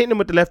left hand, hitting him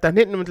with the left hand,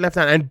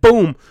 and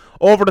boom,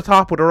 over the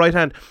top with the right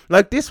hand.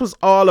 Like, this was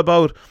all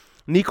about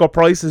Nico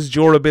Price's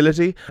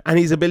durability and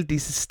his ability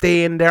to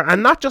stay in there,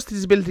 and not just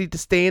his ability to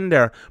stay in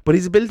there, but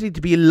his ability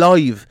to be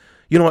alive.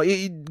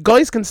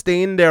 Guys can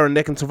stay in there and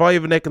they can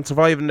survive and they can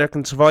survive and they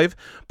can survive.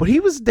 But he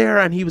was there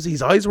and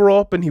his eyes were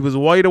open, he was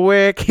wide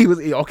awake, he was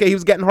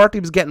getting hurt, he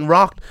was getting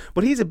rocked,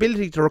 but his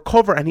ability to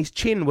recover and his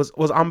chin was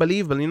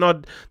unbelievable.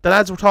 The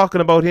lads were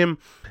talking about him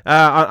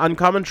on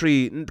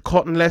commentary,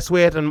 cutting less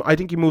weight, and I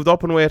think he moved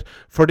up in weight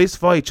for this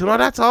fight.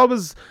 That's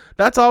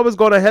always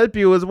going to help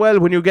you as well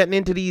when you're getting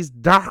into these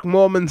dark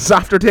moments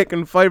after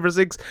taking 5 or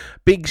 6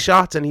 big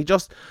shots. And he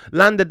just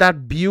landed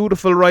that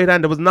beautiful right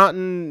hand. There was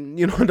nothing,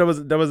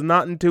 there was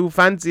nothing too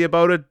fancy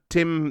about it.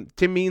 Tim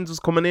Means was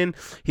coming in.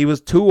 He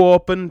was too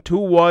open, too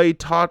wide.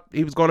 Thought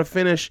he was going to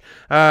finish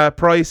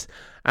Price.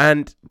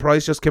 And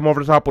Price just came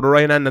over the top with a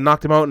right hand and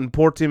knocked him out. And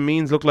poor Tim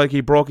Means looked like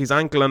he broke his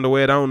ankle on the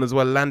way down as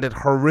well. Landed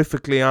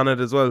horrifically on it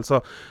as well.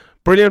 So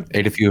brilliant.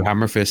 Ate a few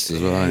hammer fists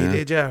as well. He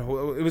did, yeah.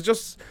 It was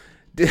just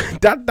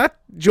that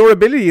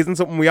durability isn't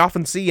something we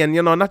often see, and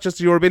not just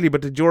durability,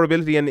 but the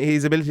durability and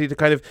his ability to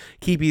kind of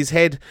keep his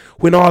head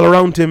when all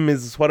around him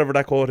is whatever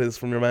that quote is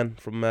from your man,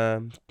 from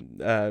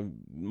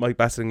Mike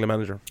Bassett, England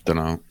manager. Don't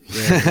know.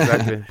 Yeah,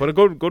 exactly. But a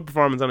good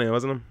performance anyway,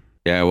 wasn't it?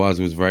 Yeah, it was.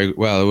 It was very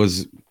well.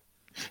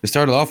 It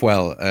started off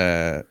well.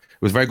 It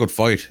was a very good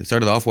fight. It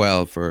started off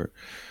well for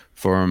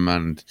him,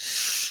 and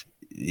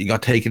he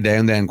got taken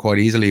down then quite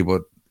easily.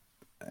 But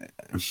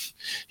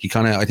he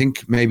I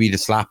think maybe the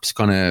slaps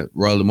kind of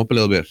roiled him up a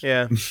little bit.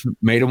 Yeah,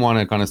 made him want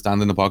to kind of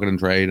stand in the pocket and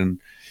trade. And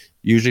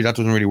usually that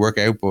doesn't really work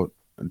out. But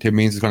Tim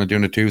Means is kind of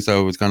doing it too.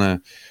 So it was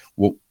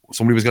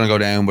somebody was going to go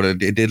down, but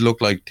it did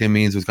look like Tim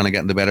Means was going to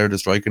get the better of the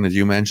striking, as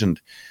you mentioned.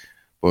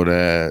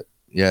 But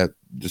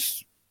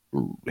just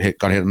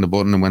got hit on the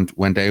button and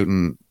went out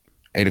and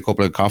ate a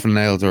couple of coffin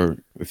nails, or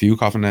a few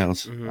coffin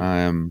nails.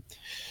 Mm-hmm.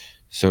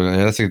 So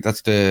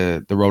that's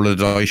the roll of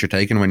the dice you're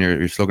taking when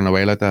you're slugging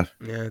away like that.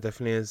 Yeah, it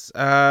definitely is.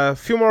 A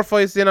few more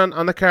fights in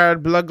on the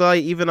card.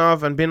 Blagoy,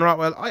 Ivanov and Ben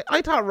Rothwell.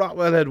 I thought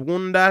Rothwell had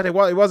won that. It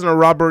wasn't a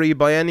robbery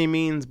by any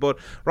means, but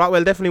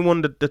Rothwell definitely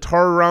won the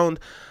third round.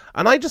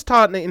 And I just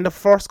thought in the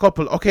first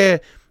couple, okay,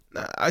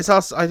 I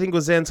think it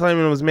was Zane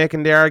Simon was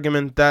making the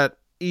argument that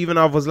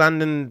Ivanov was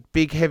landing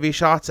big heavy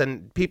shots,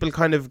 and people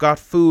kind of got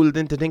fooled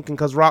into thinking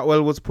because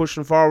Rothwell was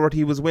pushing forward,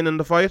 he was winning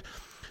the fight.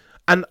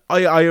 And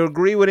I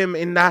agree with him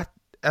in that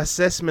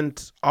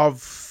assessment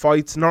of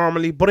fights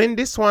normally, but in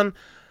this one,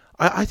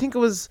 I think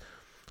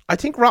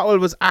Rothwell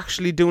was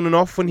actually doing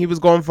enough when he was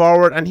going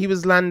forward, and he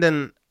was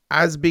landing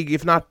as big,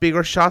 if not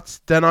bigger,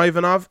 shots than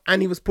Ivanov,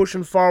 and he was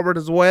pushing forward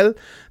as well.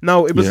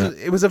 Now it was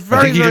a very,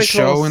 I think he very just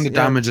close. Showing the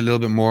damage a little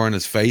bit more in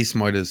his face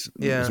might have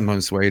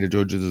sometimes sway the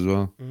judges as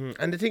well. Mm-hmm.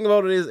 And the thing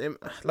about it is,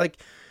 like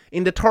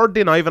in the third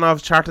din, Ivanov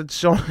started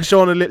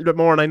showing a little bit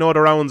more, and I know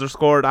the rounds are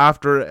scored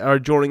after or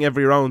during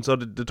every round, so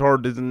the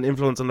third isn't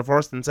influence on the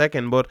first and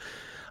second, but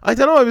I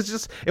don't know,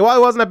 it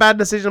wasn't a bad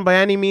decision by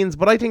any means,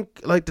 but I think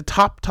like the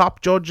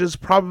top judges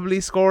probably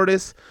score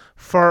this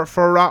for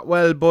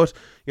Rothwell, but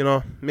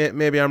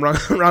maybe I'm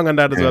wrong on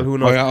that as well. Who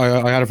knows?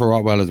 I had it for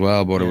Rothwell as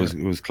well, but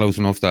it was close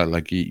enough that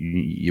like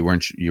you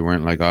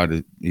weren't like,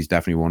 oh, he's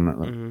definitely won it.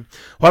 Like. Mm-hmm.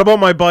 What about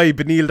my boy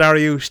Beneil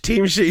Dariush,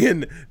 Team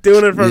Sheehan,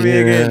 doing it for me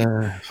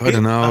again? I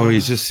don't know.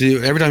 He's just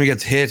every time he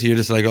gets hit, you're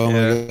just like, oh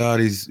my god,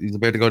 he's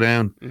about to go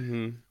down.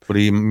 Mm-hmm. But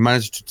he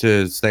managed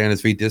to stay on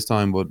his feet this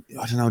time. But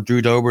I don't know.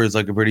 Drew Dober is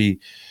like a pretty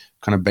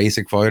kind of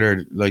basic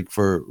fighter. Like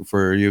for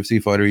a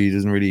UFC fighter, he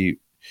doesn't really.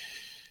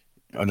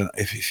 I don't know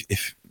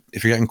if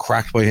you're getting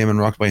cracked by him and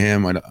rocked by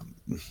him. I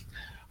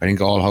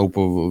think all hope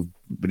of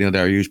Beneil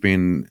Dariush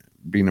being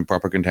a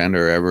proper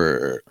contender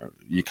ever.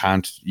 You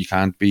can't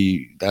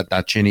be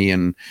that chinny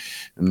and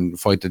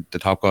fight the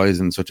top guys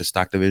in such a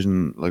stacked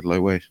division like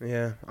lightweight.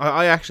 Yeah,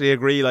 I actually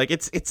agree. Like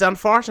it's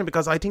unfortunate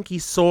because I think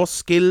he's so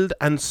skilled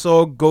and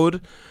so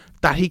good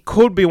that he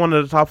could be one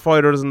of the top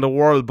fighters in the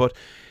world, but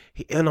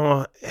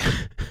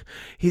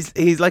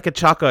he's like a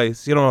chalk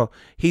ice.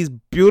 He's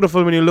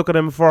beautiful when you look at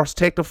him first.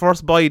 Take the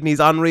first bite and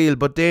he's unreal,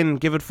 but then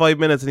give it 5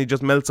 minutes and he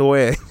just melts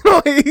away.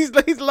 He's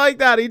like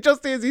that. He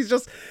just is.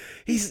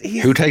 He's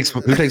who takes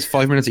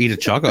 5 minutes to eat a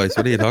chalk ice?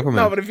 What are you talking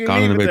about? No, but if you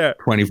gone leave in it about there,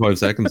 25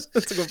 seconds.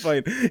 That's a good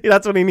point.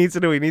 That's what he needs to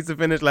do. He needs to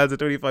finish, lads, at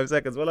 25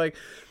 seconds. But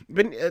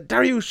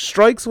Dariush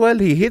strikes well.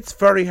 He hits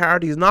very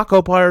hard. He's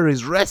knockout power.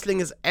 His wrestling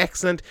is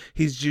excellent.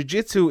 His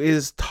jiu-jitsu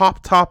is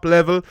top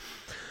level.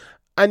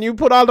 And you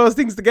put all those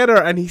things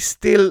together, and he's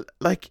still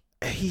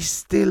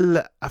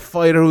a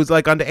fighter who's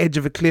like on the edge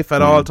of a cliff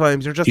at all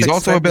times. He's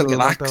also a bit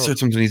lax or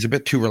something. He's a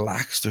bit too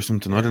relaxed or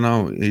something. I don't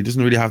know. He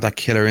doesn't really have that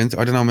killer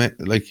instinct. I don't know, mate.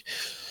 Like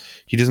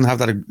he doesn't have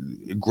that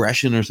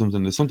aggression or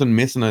something. There's something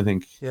missing, I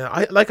think. Yeah,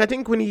 I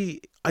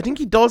think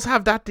he does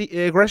have that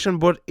aggression,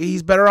 but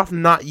he's better off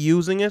not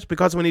using it,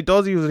 because when he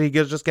does use it, he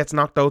just gets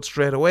knocked out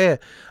straight away.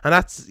 And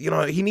that's,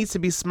 he needs to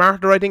be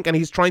smarter, I think, and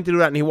he's trying to do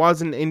that, and he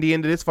was in the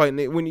end of this fight.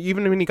 And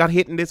even when he got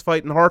hit in this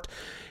fight and hurt,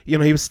 he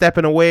was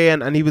stepping away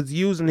and he was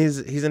using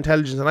his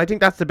intelligence, and I think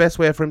that's the best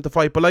way for him to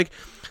fight. But like,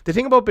 the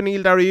thing about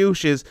Beneil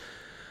Dariush is,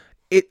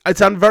 it's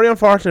very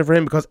unfortunate for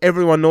him, because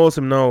everyone knows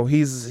him now.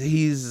 He's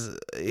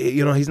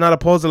not a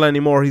puzzle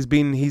anymore. He's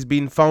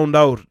been found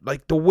out.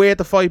 Like, the way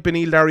to fight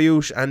Beneil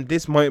Dariush, and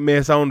this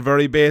may sound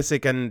very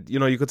basic, and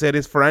you could say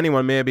this for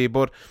anyone maybe,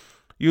 but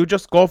you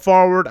just go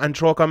forward and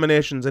throw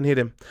combinations and hit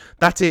him.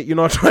 That's it.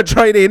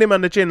 Try to hit him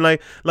on the chin.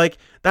 Like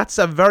that's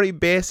a very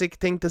basic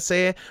thing to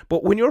say.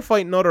 But when you're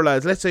fighting other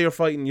lads, let's say you're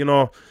fighting,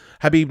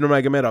 Khabib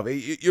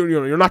Nurmagomedov,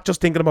 you're not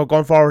just thinking about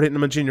going forward, hitting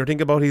him on the chin. You're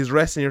thinking about his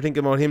wrestling. You're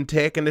thinking about him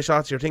taking the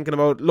shots. You're thinking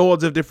about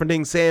loads of different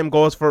things. Same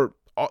goes for,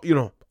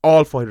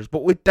 all fighters.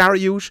 But with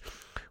Dariush,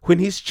 when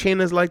his chin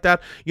is like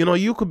that,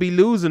 you could be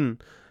losing,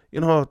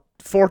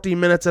 14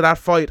 minutes of that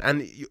fight,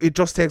 and it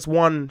just takes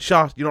one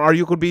shot, or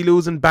you could be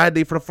losing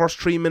badly for the first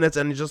 3 minutes,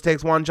 and it just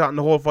takes one shot and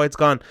the whole fight's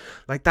gone.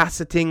 Like, that's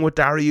the thing with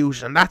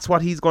Dariush, and that's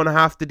what he's going to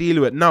have to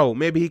deal with. Now,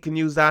 maybe he can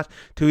use that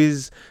to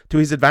his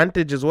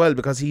advantage as well,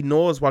 because he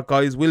knows what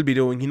guys will be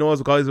doing. He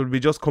knows guys will be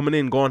just coming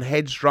in, going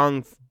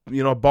headstrong,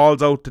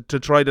 balls out to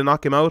try to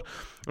knock him out,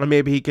 and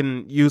maybe he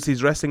can use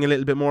his wrestling a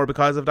little bit more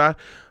because of that.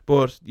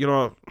 But,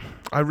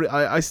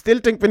 I still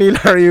think Beneil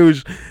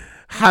Dariush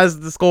has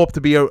the scope to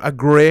be a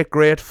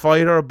great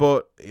fighter,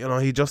 but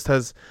he just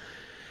has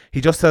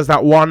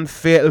that one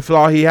fatal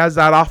flaw. He has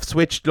that off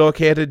switch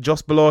located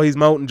just below his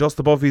mouth and just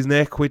above his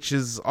neck, which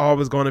is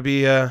always going to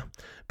be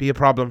a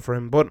problem for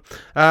him. But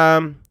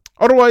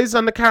otherwise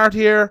on the card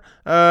here,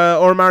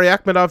 Omari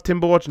Akhmedov, Tim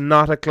Boetsch,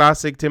 not a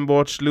classic. Tim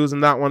Boetsch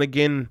losing that one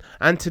again.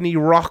 Anthony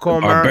Rocco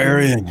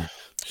Martin.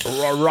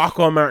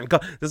 Rocco Martin.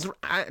 God,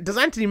 does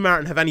Anthony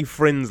Martin have any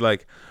friends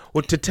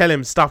to tell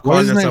him stop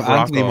calling himself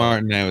Rocco? Anthony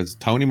Martin now is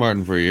Tony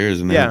Martin for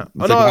years, and yeah,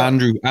 it's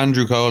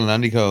Andrew Cole and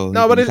Andy Cole.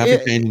 No, but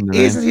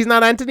he's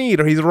not Anthony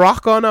either. He's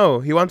Rocco now.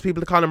 He wants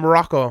people to call him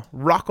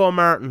Rocco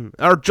Martin,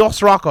 or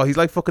just Rocco. He's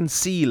like fucking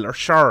Seal or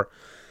Shar.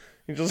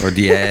 Or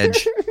The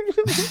Edge.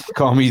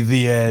 Call me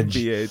The Edge.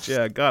 The Edge,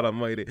 yeah, God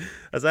almighty.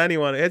 Has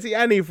he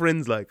any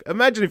friends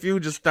Imagine if you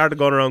just started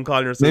going around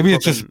calling yourself. Maybe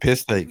it's just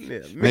piss take.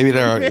 Yeah,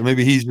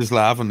 maybe he's just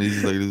laughing.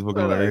 He's like, this is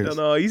fucking hilarious. I don't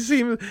know. He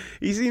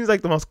seems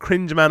like the most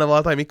cringe man of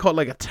all time. He cut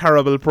a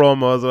terrible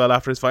promo as well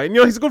after his fight. And,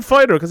 he's a good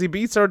fighter because he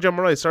beat Sergio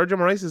Moraes. Sergio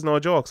Moraes is no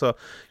joke. So,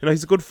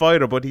 he's a good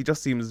fighter, but he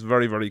just seems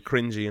very, very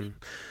cringy. And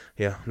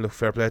yeah, look,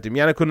 fair play to him.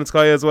 Yana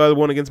Kunitskaya as well,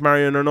 won against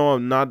Marion Renault.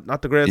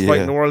 Not the greatest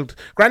fight in the world.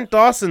 Grant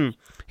Dawson.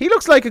 He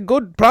looks like a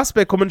good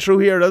prospect coming through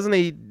here, doesn't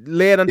he?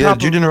 Laid on top.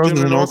 Julian Rose is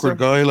an awkward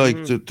guy,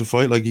 to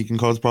fight. He can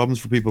cause problems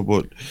for people,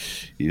 but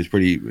he was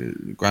pretty.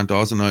 Grant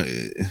Dawson.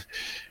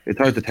 It's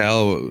hard to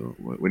tell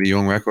with a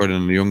young record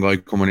and a young guy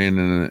coming in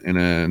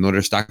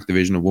another stacked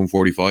division of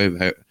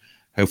 145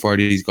 how far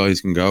these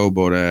guys can go.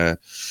 But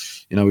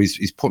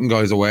he's putting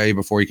guys away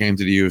before he came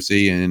to the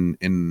UFC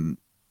in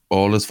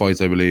all his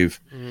fights, I believe.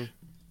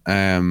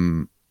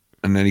 Mm-hmm.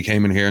 And then he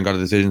came in here and got a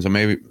decision. So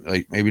maybe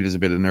there's a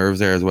bit of nerves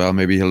there as well.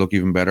 Maybe he'll look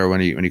even better when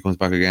he comes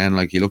back again.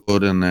 He looked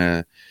good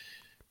in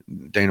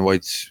Dana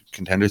White's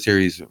Contender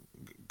Series.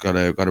 Got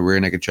a rear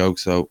naked choke.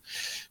 So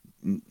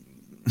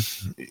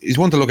he's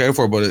one to look out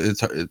for, but it's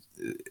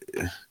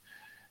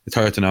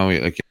hard to know.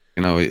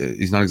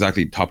 He's not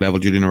exactly top level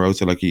Julian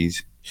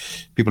Erosa.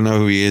 People know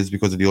who he is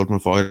because of the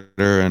Ultimate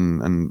Fighter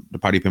and the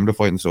Paddy Pimblett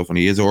fight and stuff, and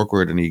he is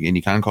awkward and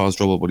he can cause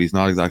trouble, but he's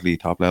not exactly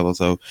top level.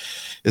 So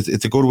it's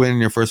a good win in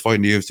your first fight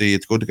in the UFC.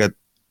 It's good to get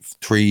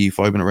 3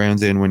 5-minute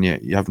rounds in when you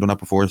haven't done that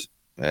before,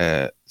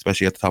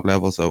 especially at the top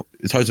level. So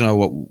it's hard to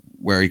know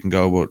where he can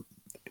go, but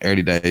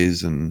early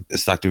days and a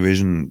stacked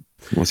division.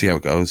 We'll see how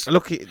it goes.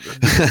 Look,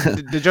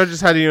 the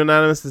judges had a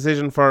unanimous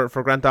decision for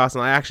Grant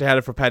Dawson. I actually had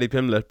it for Paddy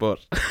Pimblett, but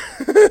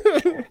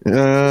I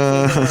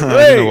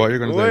don't know what you're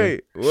going to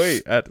say.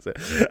 Wait, I had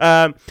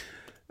to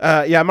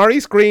say.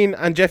 Maurice Green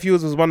and Jeff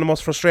Hughes was one of the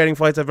most frustrating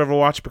fights I've ever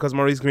watched because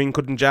Maurice Green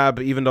couldn't jab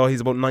even though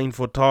he's about 9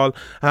 foot tall.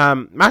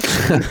 Matt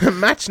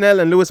Schnell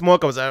and Louis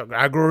Smolka was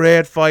a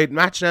great fight.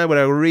 Matt Schnell with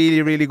a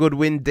really, really good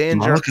win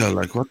danger.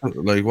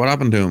 Smolka, what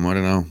happened to him? I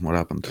don't know what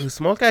happened.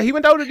 Smolka, he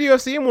went out of the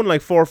UFC and won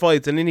 4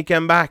 fights and then he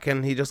came back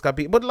and he just got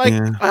beat. But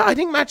I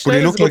think Matt Schnell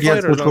is a good fighter. But he looked like he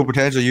had such good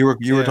potential.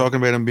 You were talking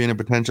about him being a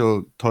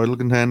potential title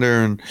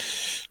contender, and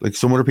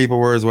some other people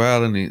were as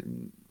well,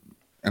 and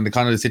the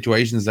kind of the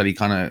situations that he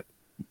kind of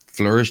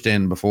flourished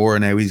in before,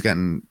 and now he's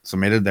getting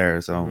submitted there.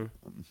 So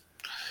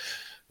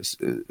it's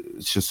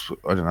just,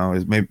 I don't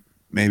know.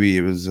 Maybe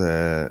it was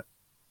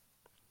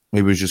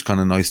just kind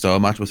of nice style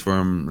matches for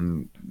him,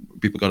 and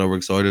people got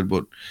overexcited.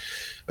 But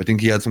I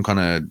think he had some kind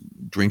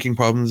of drinking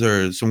problems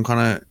or some kind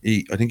of.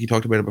 I think he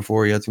talked about it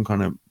before. He had some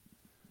kind of.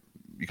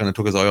 He kind of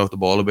took his eye off the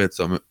ball a bit.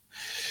 So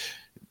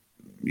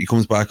he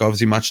comes back.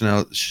 Obviously, Matt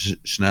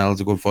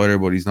Schnell's a good fighter,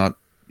 but he's not.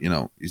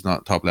 He's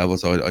not top level.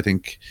 So I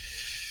think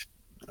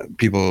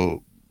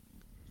people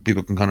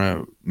people can kind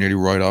of nearly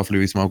write off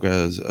Louis Smoke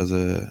as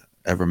a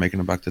ever making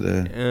it back to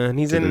the. And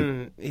he's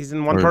in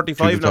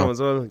 135 now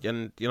as well,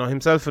 and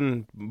himself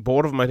and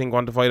both of them I think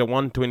want to fight at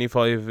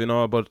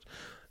 125. But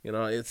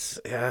it's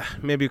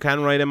maybe you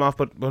can write him off,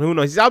 but who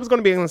knows? He's always going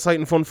to be an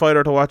exciting, fun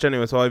fighter to watch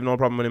anyway. So I have no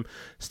problem with him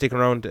sticking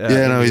around.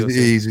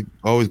 He's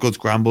always good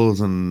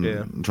scrambles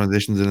and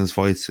transitions in his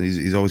fights.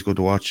 He's always good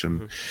to watch.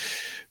 And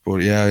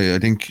but I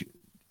think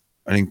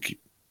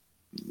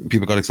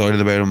people got excited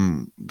about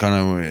him. Kind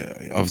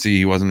of obviously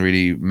he wasn't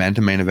really meant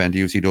to main event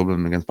UFC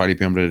Dublin against Paddy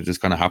Pimblett. It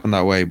just kind of happened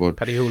that way. But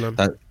Paddy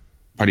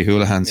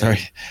Houlihan, sorry,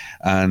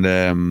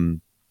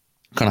 and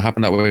kind of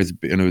happened that way.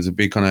 It was a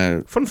big kind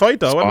of fun fight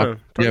though, wasn't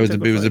it?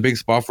 It was a big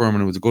spot for him,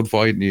 and it was a good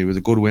fight, and it was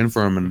a good win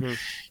for him. And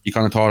you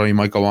kind of thought he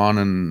might go on,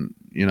 and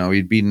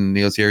he'd beaten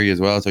Neil Seery as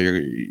well. So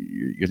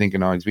you're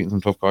thinking, he's beating some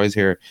tough guys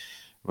here,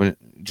 but it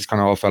just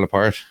kind of all fell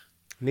apart.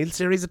 Neil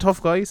Seery's a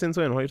tough guy since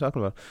when? What are you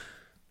talking about?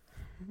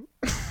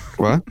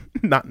 What?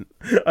 Nothing.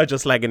 I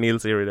just like a Neil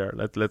Seery there.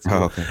 Let's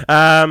go.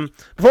 Okay.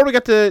 Before we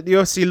get to the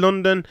UFC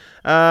London,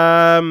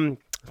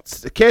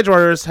 Cage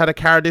Warriors had a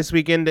card this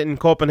weekend in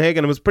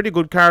Copenhagen. It was a pretty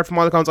good card from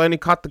all accounts. I only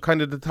caught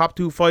the top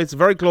two fights.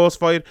 Very close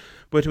fight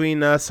between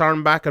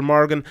Sarnbach and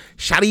Morgan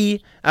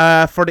Shadi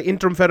for the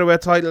interim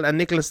featherweight title, and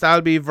Nicholas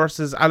Dalby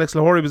versus Alex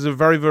Lahori was a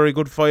very, very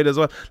good fight as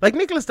well. Like,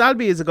 Nicholas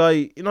Dalby is a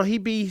guy, he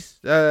beat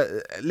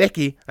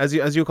Lecky, as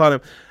you call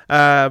him,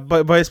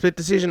 by a split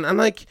decision, and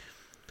like,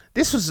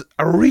 this was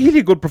a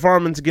really good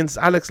performance against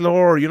Alex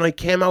Lahore. He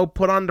came out,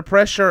 put on the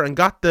pressure, and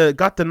got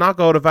the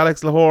knockout of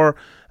Alex Lahore.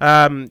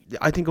 I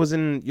think it was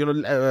in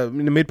the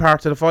mid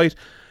part of the fight.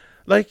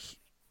 Like,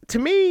 to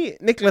me,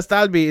 Nicholas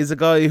Dalby is a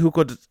guy who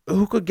could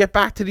get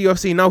back to the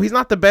UFC. Now, he's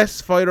not the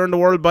best fighter in the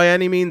world by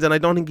any means, and I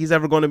don't think he's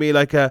ever going to be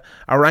like a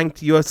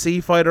ranked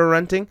UFC fighter or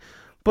anything.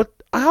 But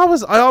I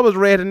always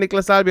rated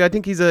Nicholas Dalby. I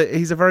think he's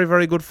a very,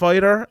 very good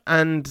fighter,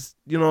 and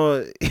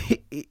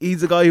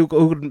he's a guy who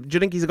could. Do you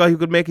think he's a guy who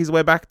could make his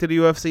way back to the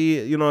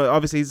UFC?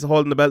 Obviously he's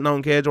holding the belt now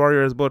in Cage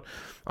Warriors, but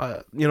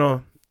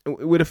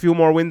with a few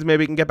more wins,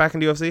 maybe he can get back in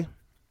the UFC.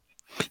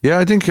 Yeah,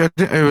 I think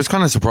it was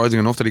kind of surprising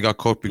enough that he got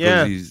cut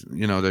because he's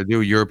they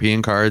do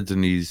European cards,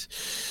 and he's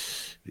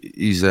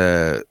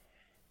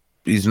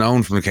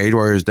known from the Cage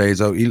Warriors days.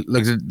 So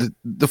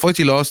the fights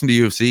he lost in the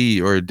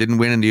UFC or didn't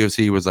win in the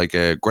UFC was like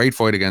a great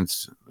fight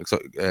against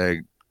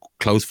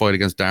close fight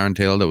against Darren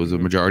Till that was a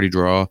majority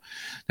draw.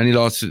 Then he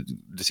lost a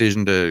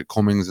decision to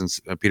Cummings and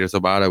Peter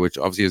Sabata, which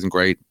obviously isn't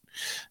great,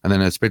 and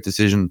then a split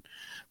decision.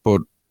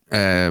 But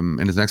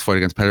in his next fight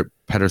against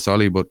Peter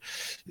Solly, but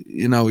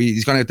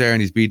he's gone out there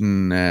and he's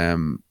beaten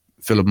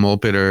Philip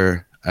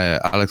Mulpeter,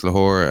 Alex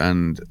Lahore,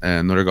 and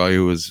another guy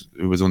who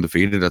was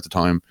undefeated at the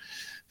time.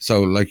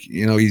 So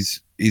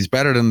he's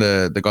better than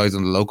the guys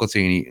on the local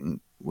scene.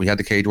 We had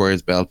the Cage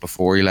Warriors belt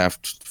before he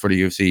left for the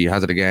UFC. He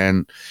has it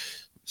again.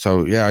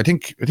 So yeah, I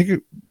think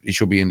he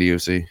should be in the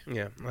UFC.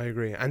 Yeah, I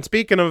agree. And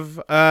speaking of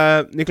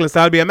Nicholas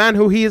Dalby, a man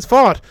who he has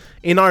fought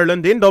in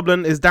Ireland, in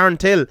Dublin, is Darren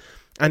Till,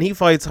 and he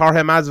fights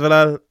Jorge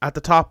Masvidal at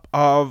the top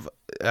of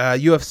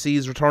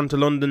UFC's return to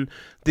London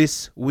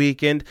this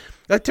weekend.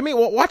 Like, to me,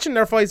 watching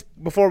their fights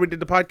before we did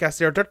the podcast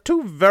here, they're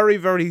two very,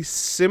 very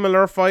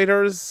similar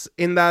fighters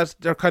in that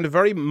they're kind of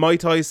very Muay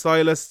Thai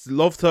stylists,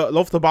 love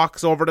to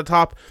box over the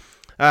top.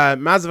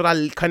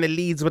 Masvidal kind of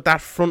leads with that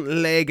front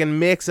leg and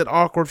makes it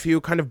awkward for you,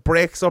 kind of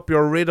breaks up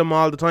your rhythm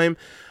all the time.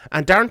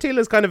 And Darren Till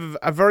is kind of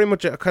a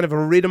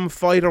rhythm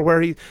fighter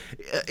where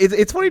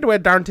it's funny the way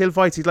Darren Till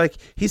fights. He's like,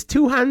 his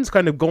two hands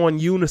kind of go in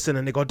unison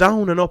and they go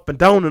down and up and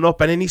down and up,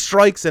 and then he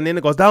strikes and then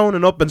it goes down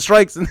and up and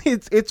strikes, and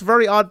it's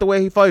very odd the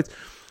way he fights.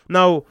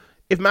 Now,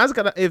 if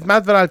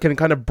Masvidal can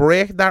kind of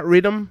break that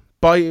rhythm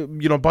by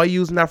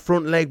using that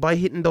front leg, by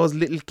hitting those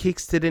little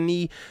kicks to the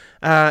knee,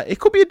 it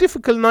could be a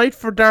difficult night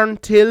for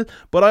Darren Till.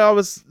 But I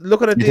always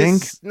looking at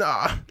this.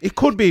 Nah, it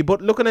could be.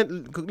 But looking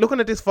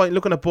at this fight,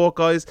 looking at both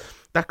guys,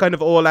 that kind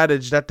of old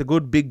adage that the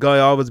good big guy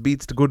always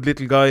beats the good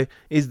little guy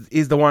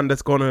is the one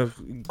that's gonna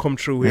come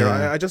true here.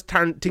 Yeah. I just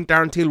think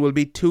Darren Till will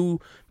be too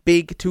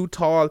big, too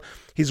tall.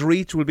 His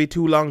reach will be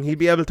too long. He'll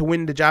be able to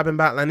win the jabbing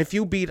battle. And if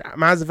you beat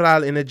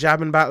Masvidal in a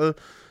jabbing battle,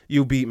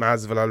 you beat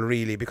Masvidal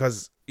really,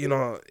 because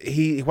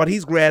what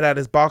he's great at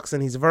is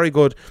boxing. He's a very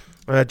good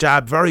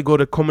jab, very good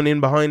at coming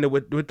in behind it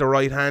with the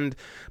right hand.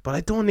 But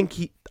I don't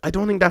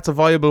think that's a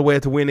viable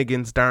way to win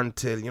against Darren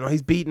Till.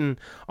 He's beaten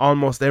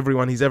almost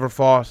everyone he's ever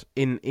fought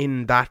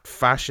in that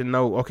fashion.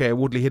 Now, okay,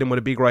 Woodley hit him with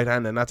a big right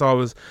hand, and that's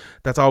always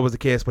the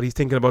case. But he's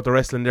thinking about the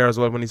wrestling there as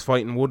well when he's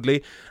fighting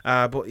Woodley.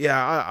 But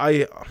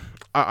yeah,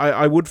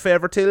 I would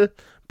favour Till.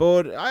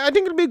 But I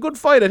think it'll be a good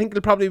fight. I think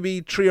it'll probably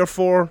be 3 or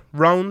 4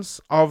 rounds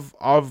of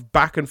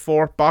back and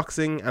forth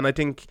boxing, and I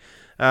think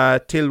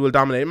Till will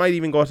dominate. It might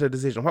even go to a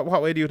decision.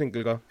 What way do you think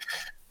it'll go?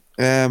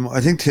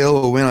 I think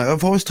Till will win.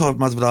 I've always thought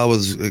Masvidal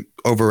was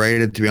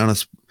overrated, to be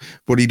honest.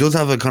 But he does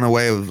have a kind of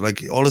way of,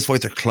 like, all his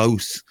fights are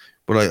close.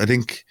 But I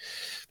think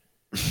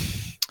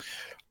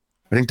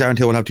I think Darren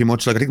Till will have too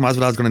much. Like I think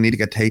Masvidal's going to need to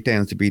get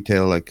takedowns to beat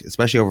Till, like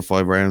especially over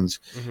 5 rounds.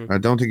 I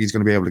don't think he's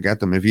going to be able to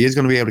get them. If he is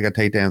going to be able to get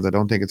takedowns, I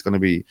don't think it's going to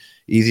be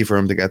easy for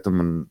him to get them,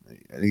 and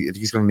I think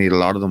he's going to need a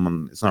lot of them,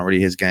 and it's not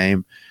really his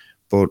game.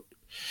 But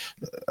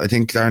I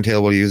think Darren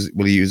Till will use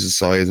his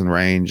size and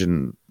range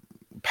and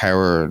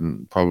power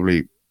and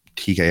probably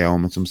TKO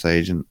him at some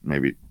stage in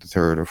maybe the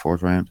 3rd or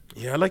 4th round.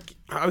 Yeah, like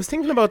I was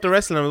thinking about the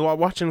wrestling. I was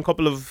watching a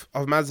couple of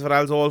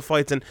Masvidal's old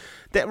fights, and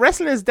the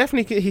wrestling is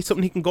definitely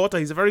something he can go to.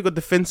 He's a very good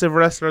defensive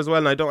wrestler as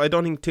well, and I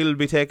don't think Till will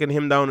be taking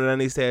him down at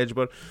any stage.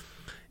 But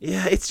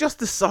yeah, it's just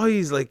the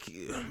size. Like,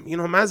 you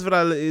know,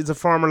 Masvidal is a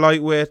former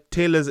lightweight.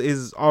 Till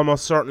is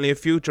almost certainly a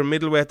future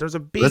middleweight. There's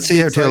a big. Let's see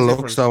how size Till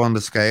difference. looks though on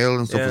the scale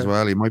and stuff as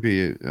well. He might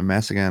be a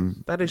mess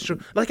again. That is true.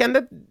 Like,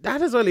 and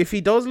that as well. If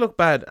he does look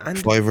bad, and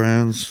 5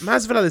 rounds,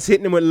 Masvidal is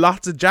hitting him with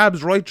lots of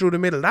jabs right through the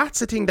middle.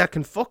 That's a thing that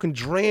can fucking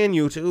drain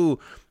you too.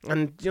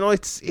 And you know,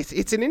 it's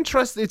an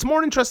interest. It's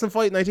more interesting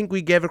fight than I think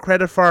we gave it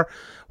credit for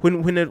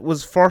when it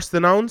was first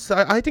announced.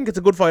 I think it's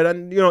a good fight,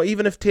 and you know,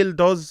 even if Till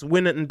does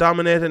win it and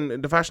dominate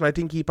in the fashion I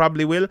think he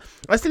probably will,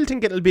 I still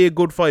think it'll be a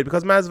good fight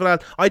because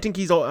Masvidal, I think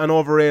he's an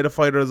overrated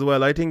fighter as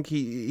well. I think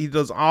he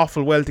does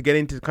awful well to get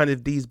into kind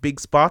of these big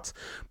spots,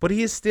 but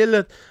he is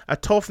still a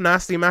tough,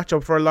 nasty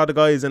matchup for a lot of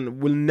guys, and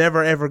will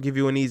never ever give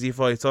you an easy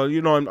fight. So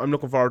you know, I'm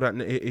looking forward to that,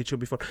 and it should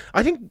be fun.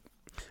 I think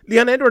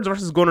Leon Edwards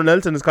versus Gunnar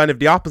Nelson is kind of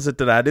the opposite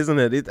to that, isn't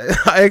it?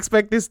 I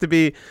expect this to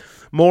be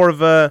more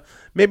of a,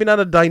 maybe not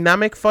a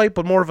dynamic fight,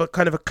 but more of a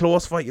kind of a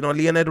close fight. You know,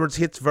 Leon Edwards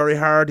hits very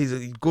hard. He's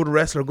a good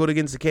wrestler, good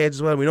against the cage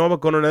as well. We know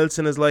what Gunnar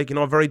Nelson is like, you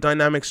know, a very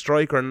dynamic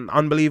striker and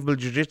unbelievable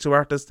jiu-jitsu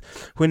artist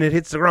when it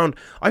hits the ground.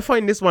 I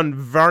find this one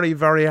very,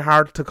 very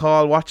hard to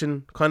call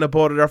watching kind of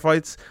both of their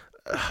fights.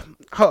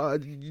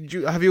 Have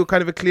you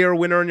kind of a clear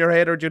winner in your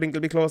head, or do you think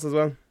it'll be close as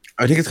well?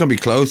 I think it's going to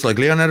be close. Like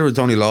Leon Edwards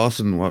only lost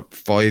in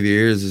 5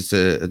 years. It's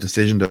a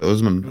decision to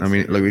Usman. I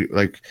mean,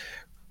 like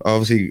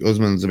obviously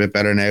Usman's a bit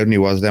better now than he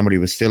was then, but he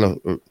was still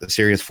a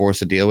serious force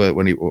to deal with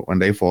when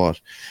they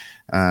fought.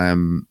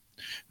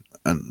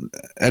 And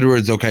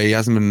Edwards, okay, he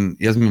hasn't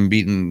been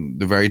beating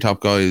the very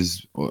top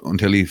guys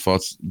until he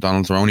fought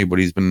Donald Cerrone, but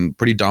he's been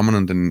pretty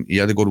dominant, and he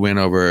had a good win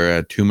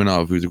over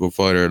Tumanov, who's a good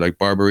fighter. Like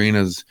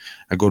Barberina's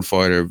a good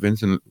fighter.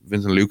 Vincent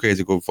Luque is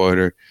a good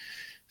fighter.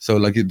 So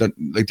like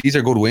these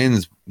are good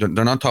wins. They're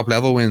not top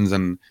level wins,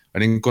 and I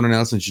think Gunnar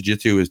Nelson's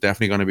jiu-jitsu is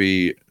definitely going to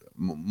be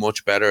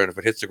much better. And if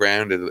it hits the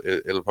ground,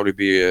 it'll probably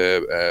be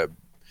a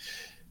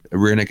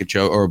rear naked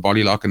choke or a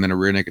body lock and then a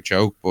rear naked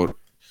choke, but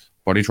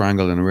body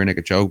triangle and a rear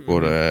naked choke.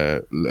 But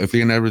if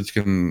Leon Edwards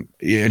can,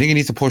 I think he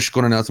needs to push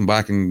Gunnar Nelson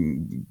back,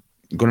 and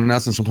Gunnar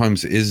Nelson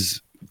sometimes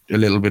is a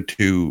little bit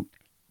too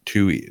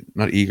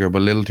not eager,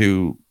 but a little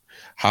too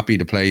happy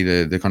to play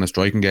the kind of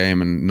striking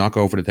game and not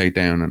go for the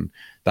takedown, and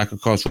that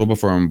could cause trouble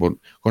for him. But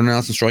Gunnar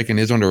Nelson striking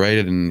is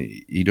underrated, and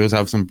he does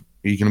have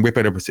he can whip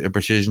out a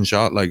precision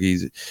shot. Like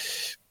he's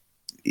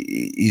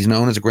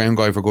known as a ground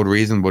guy for good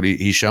reason, but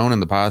he's shown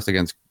in the past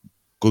against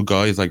good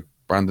guys like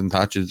Brandon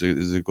Thatch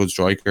is a good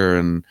striker,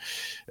 and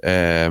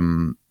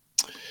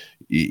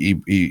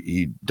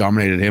he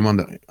dominated him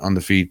on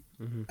the feet.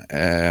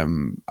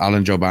 Alan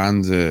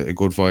Jouban's a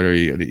good fighter.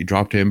 He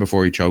dropped him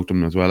before he choked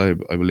him as well,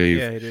 I believe.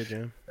 Yeah, he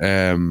did.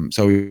 Yeah.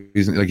 So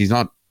he's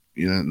not,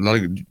 you know, a lot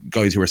of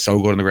guys who are so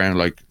good on the ground,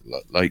 like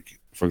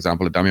for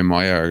example, Damian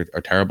Maia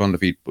are terrible on the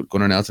feet, but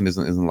Gunnar Nelson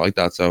isn't like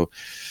that. So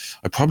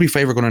I probably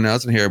favor Gunnar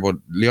Nelson here, but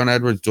Leon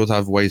Edwards does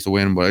have ways to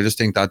win. But I just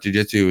think that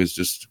jiu-jitsu is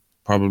just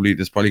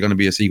there's probably going to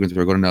be a sequence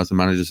where Gunnar Nelson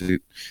manages to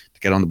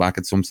get on the back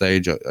at some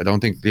stage. I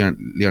don't think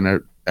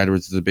Leon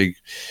Edwards is a big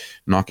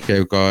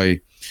knockout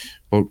guy,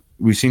 but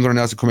we've seen Gunnar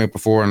Nelson come out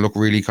before and look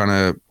really kind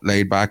of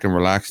laid back and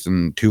relaxed,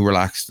 and too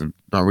relaxed, and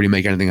not really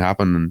make anything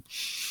happen. And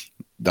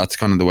that's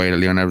kind of the way that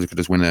Leon Edwards could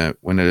just win a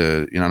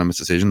unanimous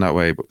decision that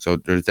way. But so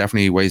there's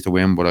definitely ways to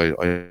win, but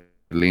I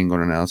lean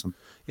Gunnar Nelson.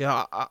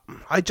 Yeah,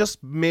 I just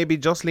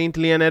lean to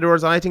Leon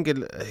Edwards. I think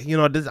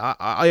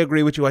I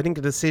agree with you. I think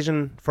a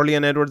decision for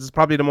Leon Edwards is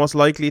probably the most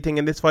likely thing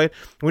in this fight.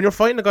 When you're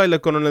fighting a guy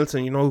like Gunnar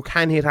Nelson, you know, who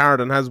can hit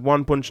hard and has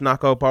one punch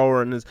knockout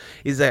power and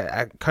is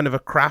a kind of a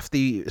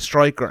crafty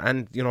striker,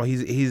 and you know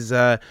his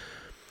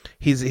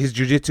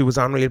jiu-jitsu was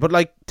unreal. But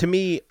like, to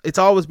me, it's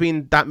always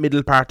been that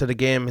middle part of the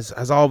game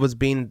has always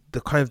been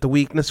the kind of the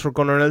weakness for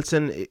Gunnar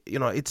Nelson. You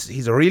know,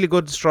 he's a really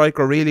good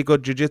striker, really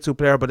good jiu-jitsu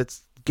player, but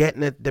it's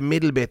getting it the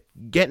middle bit,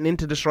 getting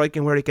into the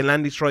striking where he can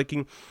land his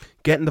striking,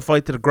 getting the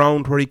fight to the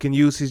ground where he can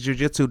use his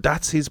jiu-jitsu.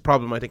 That's his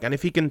problem, I think. And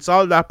if he can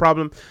solve that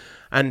problem,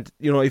 and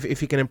you know, if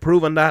he can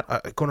improve on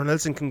that, Gunnar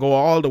Nelson can go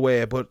all the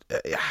way. But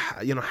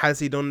you know, has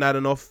he done that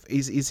enough?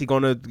 Is he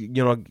going to,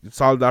 you know,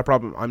 solve that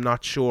problem? I'm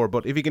not sure.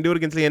 But if he can do it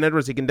against Leon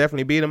Edwards, he can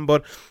definitely beat him.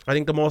 But I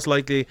think the most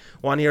likely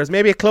one here is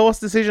maybe a close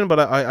decision. But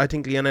I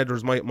think Leon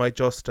Edwards might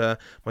just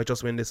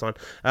win this one.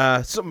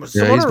 He's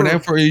been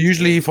out for.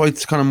 Usually he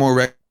fights kind of more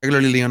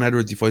regularly. Leon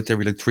Edwards, he fights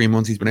every 3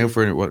 months. He's been out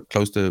for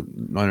close to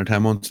 9 or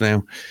 10 months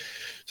now.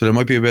 So there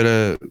might be a bit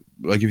of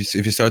like if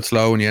you start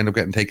slow and you end up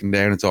getting taken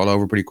down, it's all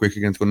over pretty quick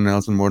against Gunnar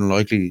Nelson, more than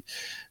likely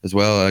as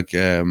well. Like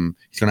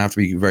he's gonna have to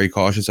be very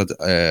cautious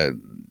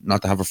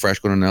not to have a fresh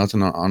Gunnar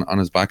Nelson on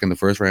his back in the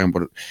first round.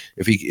 But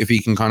if he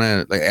can kind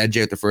of like edge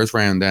out the first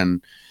round,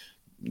 then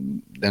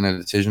a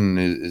decision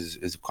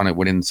is kind of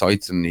within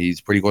sights, and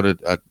he's pretty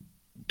good at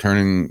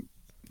turning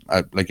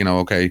at, like, you know,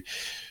 okay,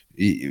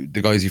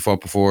 the guys he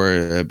fought before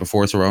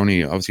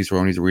Cerrone, obviously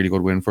Cerrone's a really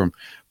good win for him,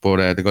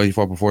 but the guys he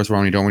fought before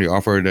Cerrone don't really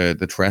offer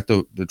the threat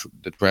the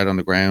threat on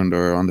the ground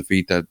or on the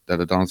feet that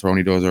a Donald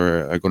Cerrone does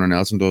or a Gunnar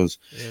Nelson does.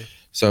 Yeah.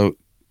 So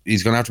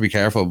he's going to have to be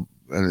careful,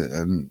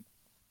 and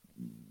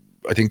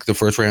I think the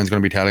first round is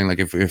going to be telling. Like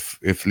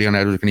if Leon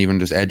Edwards can even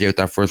just edge out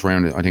that first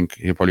round, I think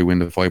he'll probably win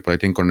the fight. But I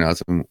think Gunnar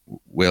Nelson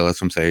will at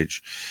some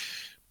stage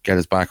get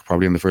his back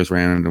probably in the first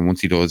round, and once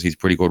he does, he's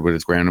pretty good with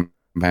his ground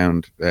and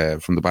pound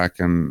from the back,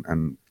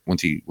 and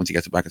once he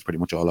gets it back, it's pretty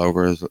much all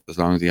over as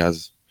long as he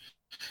has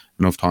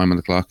enough time on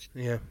the clock.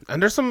 Yeah,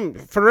 and there's some,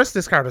 for the rest of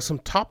this card, there's some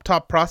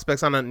top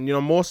prospects on it, and, you know,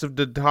 most of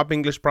the top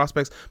English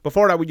prospects.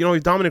 Before that, you know,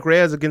 we've Dominic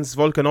Reyes against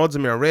Volkan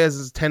Ozdemir. Reyes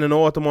is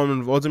 10-0 at the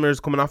moment. Ozdemir is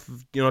coming off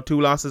of, you know,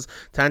 2 losses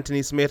to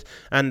Anthony Smith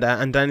and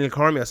Daniel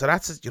Cormier. So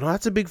that's, you know,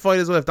 that's a big fight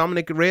as well. If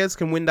Dominic Reyes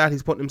can win that,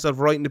 he's putting himself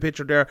right in the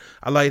picture there,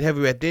 a light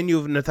heavyweight. Then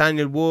you've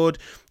Nathaniel Wood,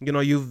 you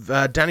know, you've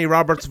Danny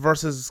Roberts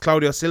versus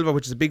Claudio Silva,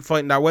 which is a big fight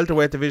in that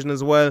welterweight division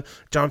as well.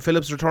 John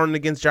Phillips returning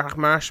against Jack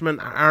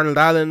Marshman. Arnold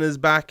Allen is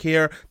back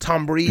here.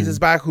 Tom Breeze is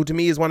back, who to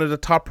me is one of the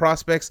top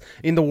prospects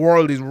in the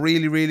world. He's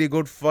really, really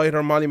good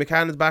fighter. Molly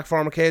McCann is back,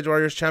 former Cage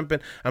Warriors champion.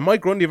 And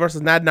Mike Grundy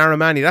versus Nad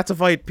Narimani. That's a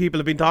fight people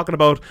have been talking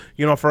about,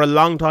 you know, for a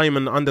long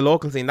time on the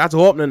local scene. That's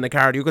opening the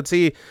card. You could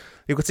see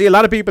a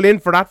lot of people in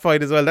for that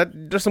fight as well.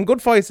 There's some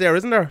good fights there,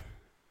 isn't there?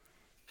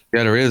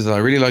 Yeah, there is. I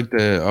really like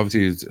the,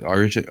 obviously it's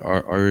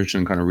Irish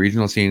and kind of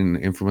regional scene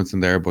influence in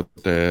there, but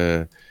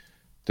the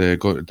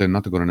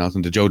not the Gunnar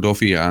Nelson, the Joe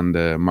Duffy and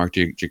Mark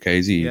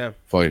Giacchese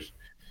fight.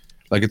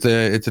 Like it's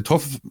a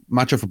tough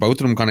matchup for both of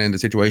them, kind of in the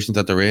situations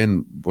that they're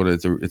in, but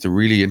it's a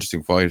really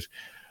interesting fight.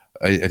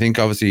 I think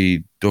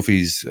obviously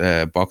Duffy's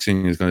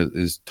boxing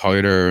is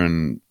tighter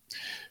and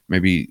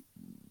maybe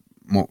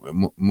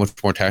much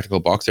more tactical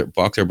boxer,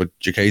 but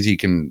Giacchese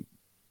can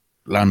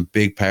land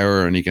big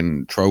power and he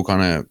can throw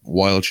kind of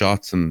wild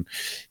shots, and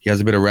he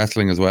has a bit of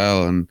wrestling as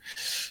well, and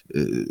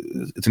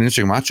it's an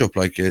interesting matchup.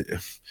 Like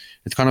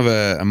it's kind of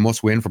a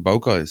must win for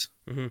both guys.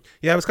 Mm-hmm.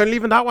 Yeah, I was kind of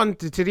leaving that one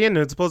to the end.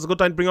 I suppose it's a good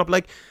time to bring up,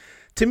 like,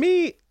 to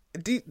me,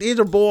 these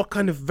are both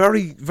kind of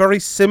very, very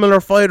similar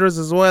fighters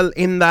as well,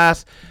 in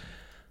that,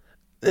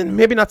 and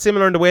maybe not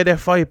similar in the way they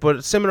fight,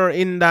 but similar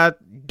in that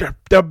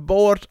they're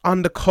both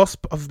on the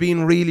cusp of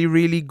being really,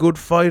 really good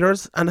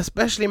fighters. And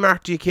especially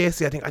Mark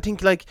Giacchese, I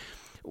think like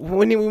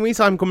when we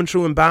saw him coming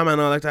through in Bama and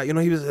all like that, you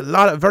know, he was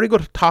a very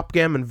good top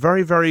game and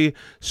very, very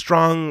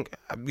strong,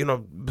 you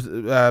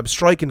know,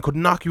 striking, could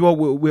knock you out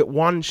with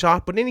one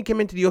shot. But then he came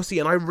into the UFC,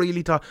 and I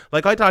really thought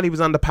he was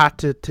on the path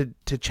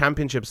to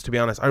championships, to be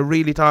honest. I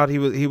really thought he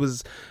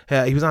was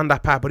on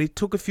that path, but he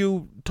took a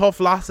few tough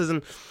losses,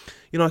 and,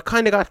 you know,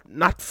 kind of got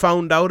not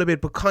found out a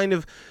bit, but kind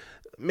of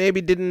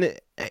maybe didn't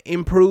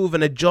improve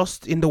and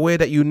adjust in the way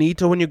that you need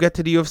to when you get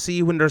to the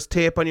UFC, when there's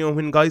tape on you and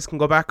when guys can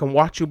go back and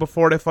watch you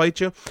before they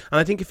fight you. And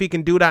I think if he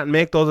can do that and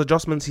make those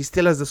adjustments, he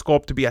still has the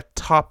scope to be a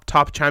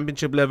top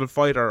championship level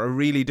fighter. I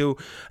really do.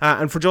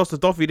 And for Joseph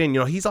Duffy, then,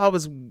 you know, he's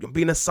always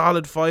been a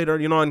solid fighter,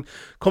 you know, and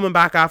coming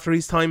back after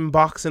his time in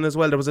boxing as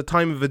well, there was a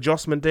time of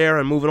adjustment there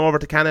and moving over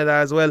to Canada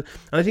as well.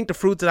 And I think the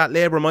fruits of that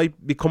labour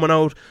might be coming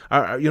out,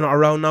 you know,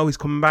 around now. He's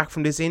coming back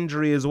from this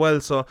injury as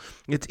well, so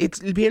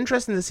it'll be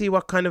interesting to see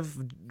what kind of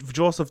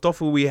Joseph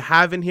Duffy we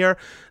have in here.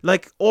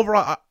 Like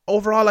overall,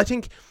 I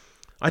think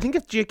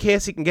if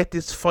Giacchese can get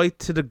this fight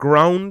to the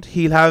ground,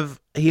 he'll have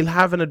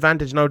an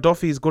advantage. Now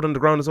Duffy's good on the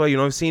ground as well. You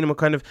know, I've seen him with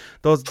kind of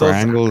those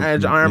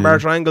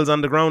armbar triangles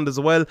on the ground as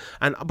well.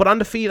 But on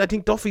the feet, I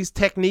think Duffy's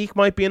technique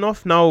might be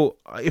enough. Now,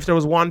 if there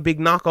was one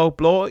big knockout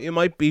blow, it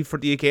might be for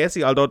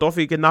Giacchese, although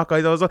Duffy can knock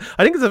out those.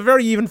 I think it's a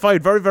very even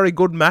fight, very, very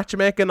good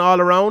matchmaking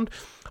all around.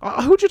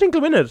 Who do you think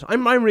will win it?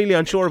 I'm really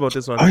unsure about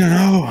this one. I don't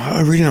know.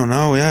 I really don't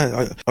know.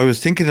 Yeah, I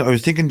was thinking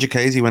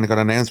Giacchese when it got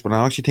announced, but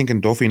I'm actually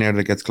thinking Duffy now that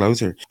it gets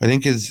closer. I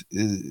think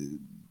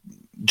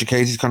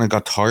Giacchese's kind of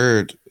got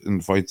tired in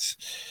fights.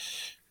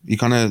 He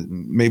kind of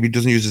maybe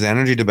doesn't use his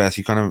energy the best.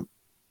 He kind of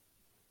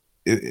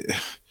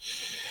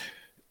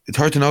it's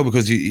hard to know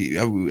because he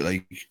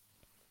like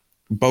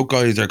both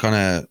guys are kind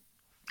of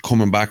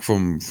coming back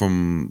from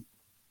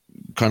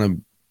kind of.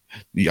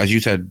 As you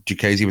said,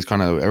 Giacchese was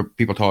kind of,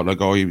 people thought like,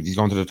 oh, he's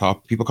going to the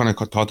top. People kind of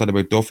thought that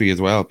about Duffy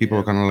as well. People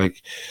were kind of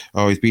like,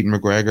 oh, he's beating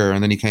McGregor,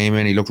 and then he came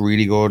in, he looked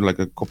really good, like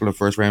a couple of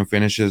first round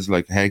finishes,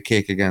 like head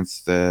kick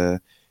against who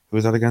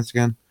was that against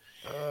again?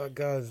 Oh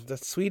god,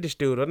 that Swedish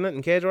dude, wasn't it,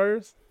 in Cage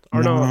Warriors?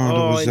 Or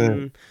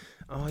no?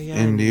 Oh yeah,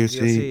 in the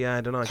UFC. Yeah,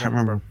 I don't know. I can't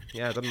remember.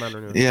 Yeah, it doesn't matter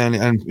anyway. Yeah,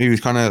 and he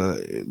was kind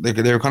of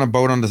they were kind of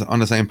both on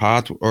the same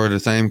path, or the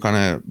same kind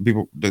of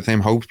people, the same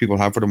hopes people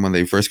have for them when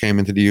they first came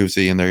into the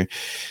UFC, and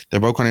they're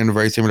both kind of in a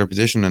very similar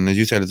position. And as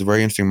you said, it's a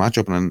very interesting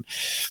matchup. And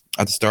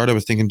at the start, I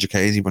was thinking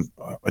Jacasey, but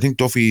I think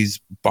Duffy's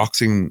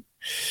boxing,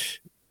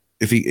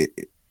 if he,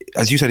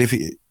 as you said, if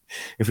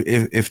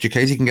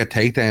Jacasey can get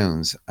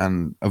takedowns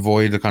and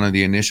avoid the kind of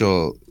the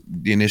initial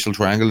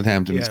triangle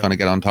attempt and just kind of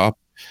get on top,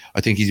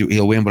 I think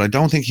he'll win. But I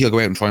don't think he'll go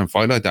out and try and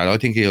fight like that. I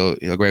think he'll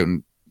go out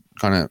and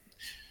kind of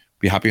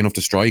be happy enough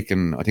to strike,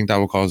 and I think that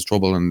will cause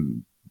trouble.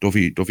 And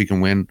Duffy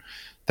can win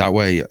that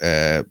way.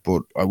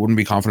 But I wouldn't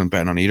be confident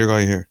betting on either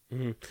guy here.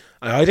 Mm-hmm.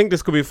 I think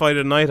this could be a fight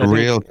at night. I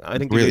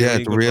think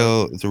it's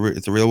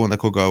a real one that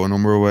could go a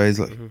number of ways.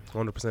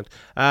 100%.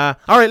 All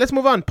right, let's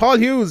move on. Paul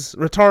Hughes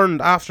returned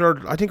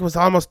after, I think it was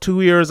almost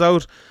 2 years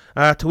out,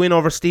 to win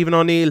over Stephen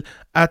O'Neill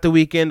at the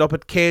weekend up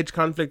at Cage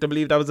Conflict. I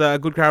believe that was a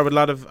good card with a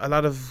lot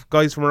of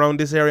guys from around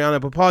this area on it.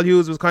 But Paul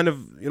Hughes was kind of,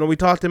 we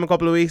talked to him a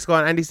couple of weeks ago,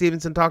 and Andy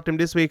Stevenson talked to him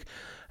this week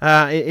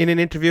in an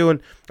interview,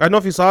 and I don't know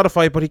if you saw the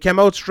fight, but he came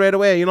out straight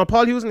away.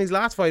 Paul Hughes in his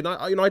last fight,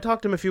 I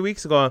talked to him a few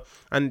weeks ago,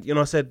 and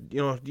said,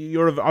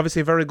 you're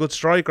obviously a very good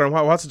striker, and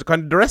what's the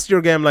kind of the rest of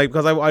your game like?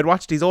 Because I'd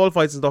watched these old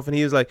fights and stuff, and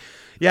he was like,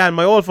 yeah, and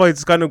my old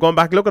fights, kind of going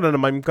back looking at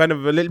them, I'm kind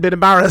of a little bit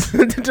embarrassed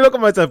to look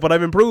at myself, but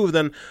I've improved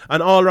and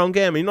an all-round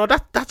game. And,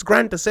 that's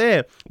grand to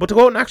say, but to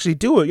go out and actually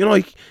do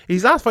it,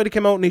 his last fight he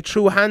came out and he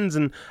threw hands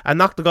and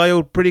knocked the guy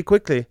out pretty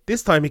quickly.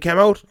 This time he came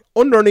out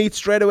underneath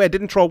straight away,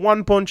 didn't throw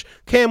one punch,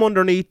 came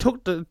underneath,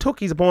 took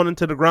his opponent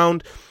to the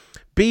ground,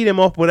 beat him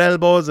up with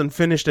elbows and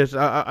finished it.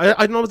 I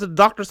don't know, was it the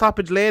doctor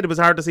stoppage late? It was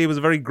hard to see. It was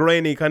a very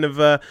grainy kind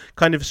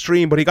of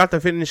stream, but he got the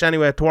finish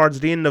anyway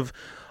towards the end of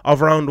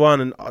round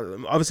one, and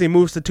obviously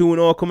moves to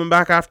 2-0 coming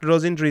back after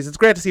those injuries. It's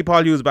great to see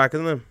Paul Hughes back,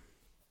 isn't it?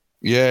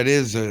 Yeah, it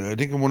is. I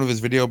think in one of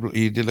his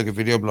he did like a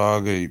video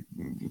blog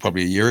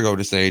probably a year ago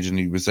this age, and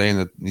he was saying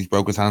that he's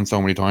broke his hand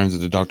so many times that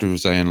the doctor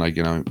was saying, like,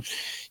 you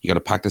got to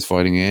pack this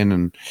fighting in,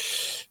 and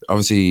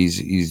obviously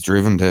he's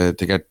driven to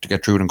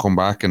get through it and come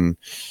back, and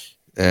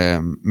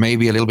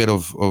maybe a little bit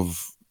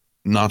of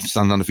not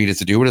standing on the feet is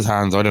to do with his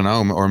hands. I don't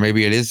know, or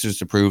maybe it is just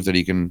to prove that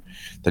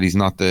he's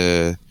not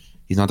the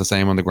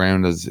same on the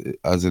ground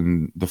as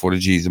in the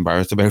footage he's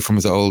embarrassed about from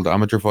his old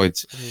amateur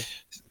fights. Mm-hmm.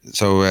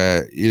 So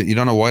you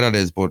don't know why that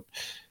is, but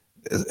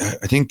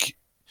I think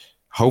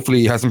hopefully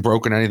he hasn't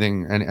broken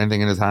anything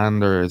in his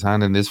hand or his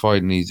hand in this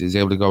fight, and he's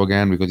able to go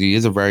again, because he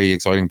is a very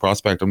exciting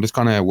prospect. I'm just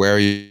kind of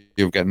wary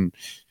of getting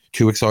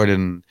too excited,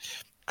 and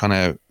kind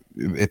of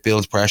it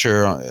builds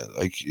pressure.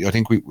 Like, I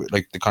think we,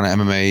 like, the kind of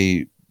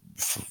MMA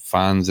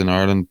fans in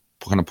Ireland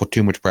kind of put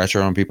too much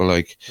pressure on people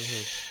like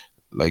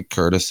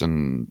Curtis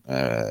and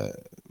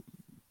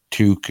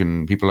Tuke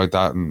and people like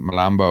that, and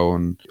Malambo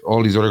and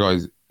all these other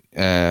guys,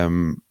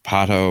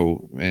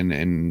 Pato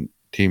in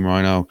Team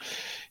Rhino,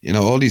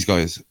 all these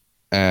guys.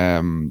 So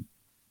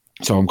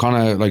I'm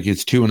kind of like,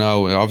 it's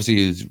 2-0. Obviously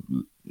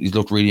he's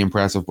looked really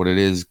impressive, but it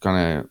is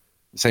kind of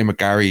same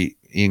with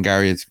Ian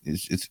Gary.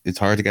 It's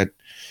hard to get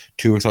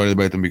too excited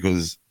about them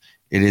because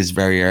it is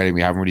very early.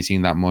 We haven't really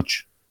seen that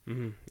much.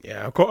 Mm-hmm.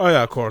 Yeah, of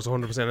course,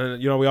 100%.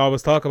 And we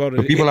always talk about it.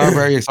 But people are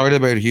very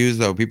excited about Hughes,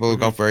 though. People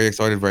got very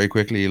excited very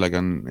quickly. Like,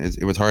 and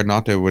it was hard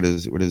not to with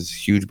his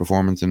huge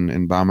performance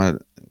in Bama a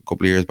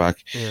couple of years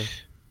back. Yeah.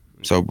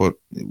 So, but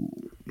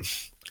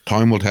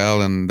time will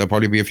tell, and there'll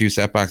probably be a few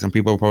setbacks, and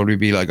people will probably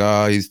be like,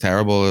 he's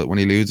terrible when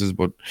he loses.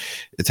 But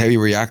it's how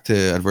you react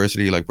to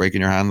adversity, like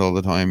breaking your hand all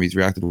the time. He's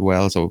reacted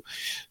well, so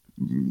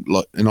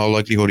in all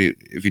likelihood,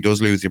 if he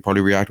does lose, he'll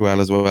probably react well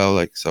as well.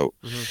 Like, so.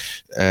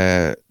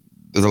 Mm-hmm.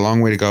 There's a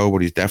long way to go,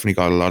 but he's definitely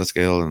got a lot of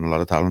skill and a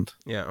lot of talent.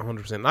 Yeah,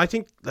 100%. I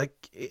think, like,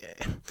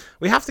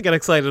 we have to get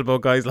excited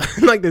about guys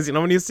like this.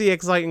 When you see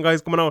exciting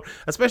guys coming out,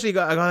 especially a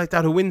guy like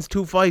that who wins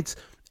 2 fights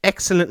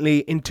excellently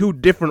in 2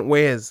 different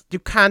ways, you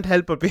can't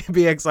help but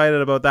be excited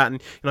about that. And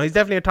he's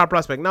definitely a top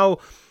prospect. Now,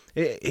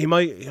 he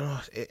might,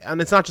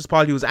 and it's not just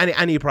Paul Hughes,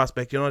 any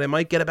prospect, they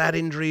might get a bad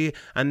injury,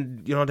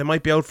 and they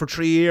might be out for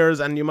 3 years,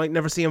 and you might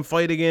never see him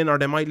fight again, or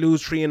they might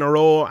lose 3 in a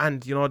row,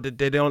 and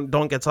they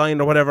don't get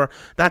signed or whatever.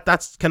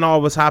 That can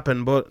always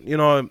happen, but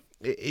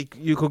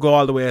you could go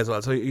all the way as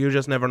well, so you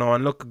just never know.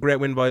 And look,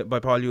 great win by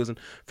Paul Hughes, and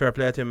fair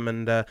play to him,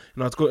 and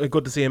it's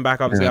good to see him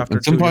back, obviously,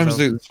 after 2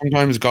 years.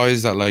 Sometimes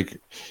guys that like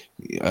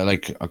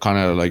kind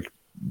of like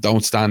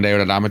don't stand out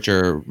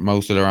at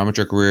most of their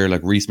amateur career,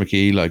 like Reece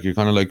McKee, like, you're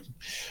kind of like,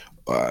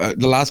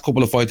 the last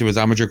couple of fights of his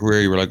amateur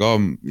career, you were like,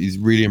 he's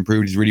really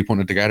improved, he's really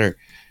putting it together.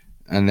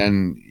 And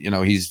then,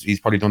 he's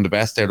probably done the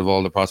best out of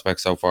all the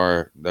prospects so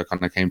far that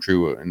kind of came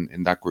through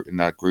in that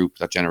group,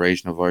 that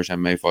generation of Irish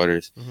MMA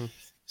fighters. Mm-hmm.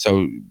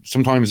 So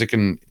sometimes it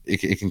can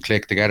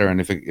click together,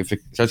 and if it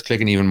starts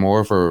clicking even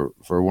more for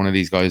one of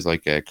these guys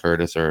like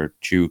Curtis or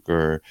Tuke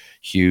or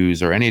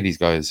Hughes or any of these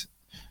guys,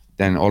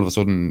 then all of a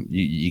sudden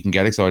you can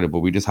get excited. But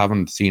we just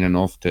haven't seen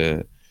enough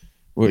to.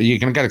 Well, you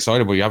can get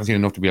excited, but you haven't seen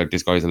enough to be like,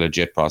 this guy's a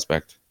legit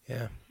prospect.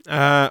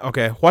 Yeah.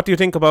 Okay. What do you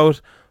think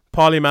about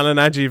Paulie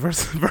Malignaggi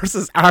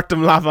versus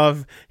Artem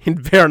Lavov in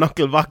bare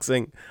knuckle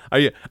boxing.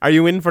 Are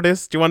you in for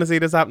this? Do you want to see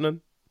this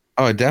happening?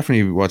 Oh, I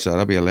definitely watch that.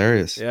 That'd be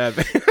hilarious. Yeah,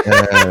 that's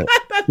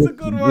a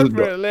good word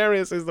for it.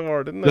 Hilarious is the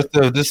word, isn't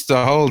it? Just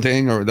the whole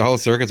thing or the whole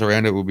circus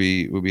around it would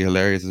be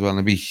hilarious as well, and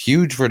it'd be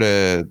huge for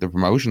the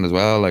promotion as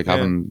well. Like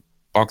having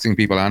boxing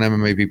people and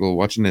MMA people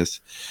watching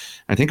this,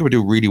 I think it would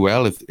do really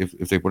well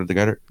if they put it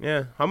together.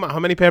 Yeah. How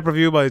many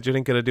pay-per-view buys do you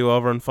think it'll do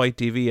over on Fight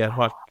TV at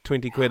what,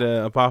 20 quid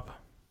a pop?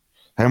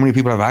 How many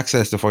people have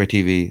access to Fight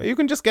TV? You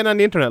can just get on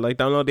the internet, like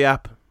download the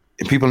app.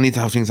 People need to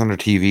have things on their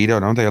TV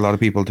though, don't they? A lot of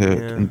people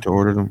to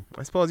order them.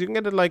 I suppose you can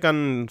get it like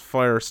on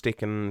Fire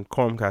Stick and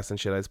Chromecast and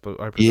shit. I suppose.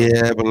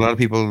 Yeah, but a lot of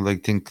people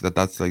like think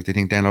that's like they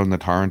think downloading the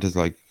torrent is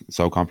like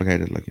so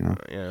complicated, like, you know.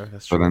 Yeah,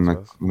 that's true. But then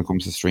like, when it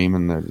comes to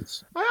streaming,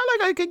 it's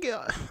I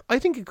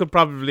think it could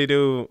probably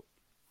do,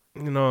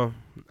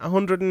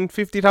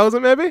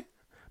 150,000 maybe.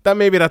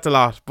 That's a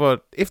lot,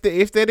 but if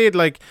they did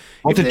like,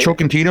 what did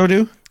Chuck and Tito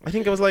do? I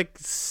think it was like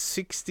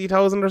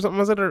 60,000 or something,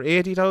 was it, or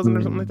 80,000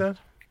 or something like that?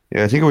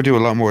 Yeah, I think it would do a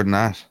lot more than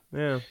that.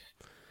 Yeah,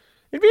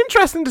 it'd be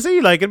interesting to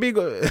see. Like, it'd be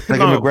good. Like if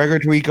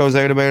McGregor tweet goes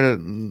out about it,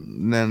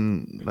 and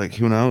then like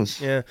who knows?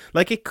 Yeah,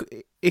 like it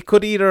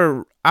could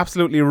either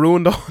absolutely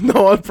ruin the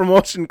whole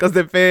promotion because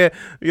they pay,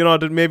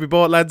 maybe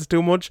both lads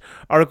too much,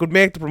 or it could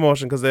make the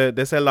promotion because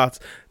they sell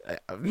lots.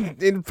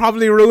 It'd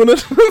probably ruin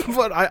it,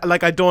 but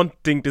I don't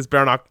think this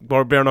bare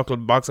knuckle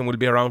boxing will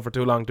be around for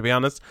too long, to be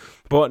honest.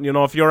 But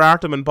if you're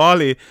Artem and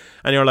Paulie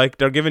and you're like,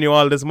 they're giving you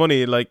all this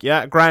money, like,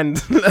 yeah,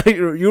 grand.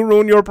 You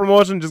ruin your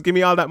promotion, just give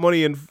me all that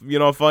money and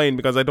fine,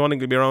 because I don't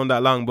think it'll be around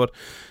that long. But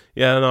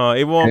yeah, no,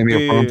 it won't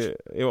be. Who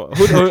do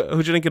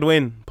you think could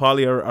win,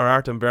 Paulie or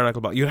Artem bare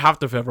knuckle boxing? You'd have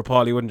to favour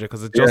Paulie, wouldn't you?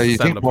 Because it's just you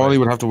think Paulie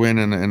would have to win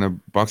in a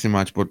boxing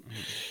match, but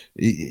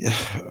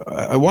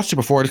I watched it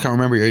before. I just can't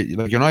remember.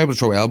 Like, you're not able to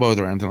throw elbows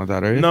or anything like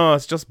that, are you? No,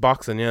 it's just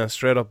boxing. Yeah,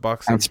 straight up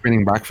boxing. And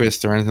spinning back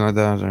fists or anything like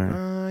that.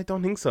 Or? I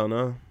don't think so.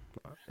 No.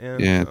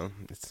 Yeah. So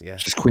it's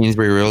just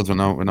Queensberry rules with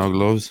no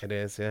gloves. It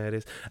is.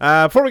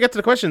 Before we get to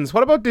the questions,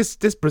 what about this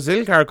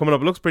Brazil card coming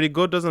up? It looks pretty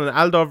good, doesn't it?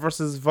 Aldo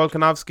versus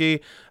Volkanovski,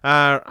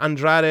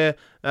 Andrade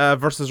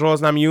versus Rose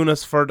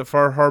Namajunas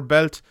for her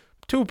belt.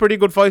 Two pretty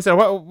good fights there.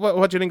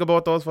 What do you think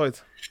about those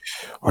fights?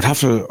 I'd have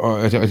to.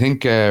 I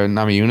think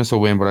Namajunas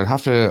will win, but I'd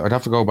have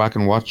to go back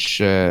and watch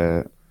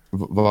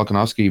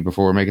Volkanovski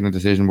before making a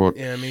decision. But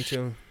yeah, me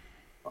too.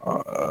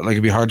 Like,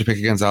 it'd be hard to pick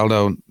against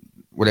Aldo.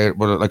 But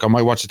like, I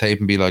might watch the tape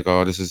and be like,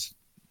 oh, this is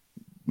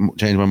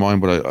changed my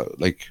mind. But I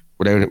like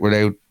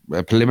without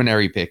a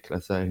preliminary pick,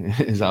 let's say,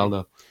 is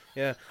Aldo.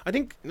 Yeah, I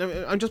think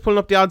I'm just pulling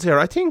up the odds here.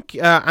 I think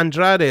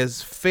Andrade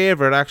is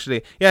favoured,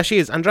 actually. Yeah, she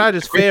is. Andrade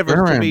is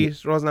favoured to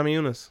beat Rose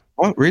Namajunas.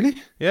 What,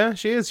 really? Yeah,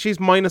 she is. She's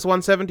minus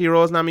 170.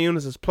 Rose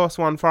Namajunas is plus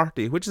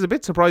 140, which is a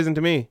bit surprising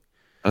to me.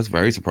 That's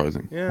very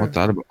surprising. Yeah. What's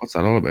that about? What's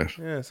that all about?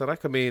 Yeah, so that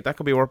could be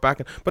worth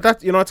backing. But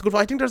that, it's a good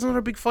fight. I think there's another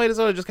big fight as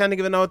well. I just can't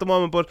give it now at the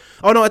moment. But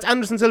it's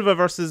Anderson Silva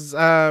versus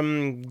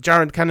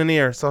Jared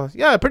Cannonier. So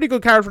yeah, pretty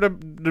good card for the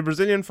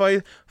Brazilian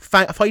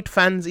fight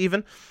fans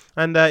even.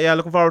 And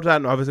looking forward to that.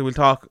 And obviously, we'll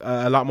talk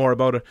a lot more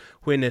about it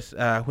when it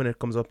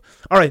comes up.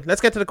 All right,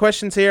 let's get to the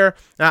questions here.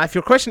 If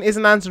your question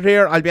isn't answered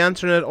here, I'll be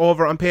answering it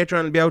over on Patreon.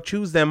 It'll be out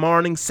Tuesday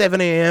morning, 7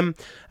 a.m.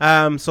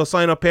 So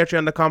sign up,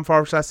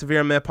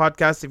 patreon.com/Severe MMA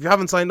Podcast. If you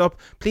haven't signed up,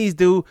 please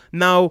do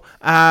now.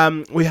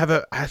 We have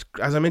as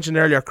I mentioned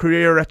earlier,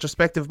 career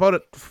retrospective,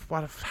 about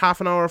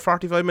half an hour,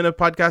 45-minute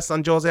podcast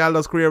on Jose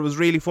Aldo's career. It was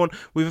really fun.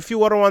 We have a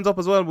few other ones up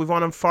as well. We've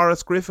one on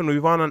Forrest Griffin.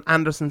 We've one on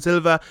Anderson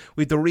Silva.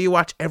 We have the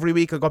rewatch every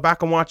week. I go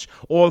back and watch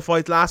all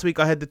fights. Last week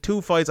I had the two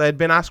fights. I had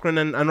Ben Askren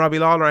and Robbie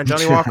Lawler, and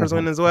Johnny Walker's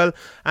win as well.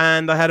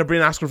 And I had a Ben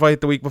Askren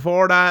fight the week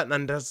before that.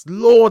 And there's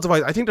loads of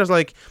fights. I think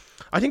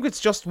it's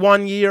just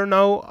 1 year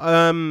now.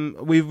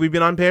 We've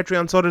been on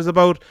Patreon, so there's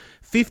about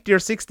 50 or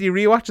 60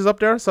 rewatches up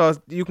there. So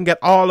you can get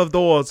all of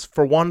those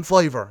for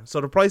 $1.5.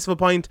 So the price of a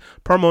pint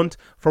per month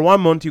for 1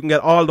 month, you can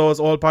get all those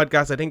old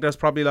podcasts. I think there's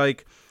probably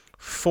like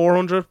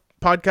 400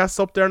 podcasts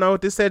up there now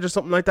at this stage or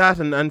something like that,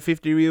 and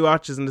 50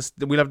 rewatches, and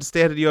we'll have the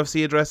State of the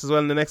UFC address as well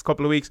in the next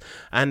couple of weeks,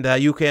 and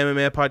UK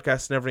MMA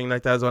podcasts and everything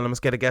like that as well. I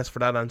must get a guest for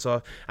that, and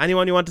so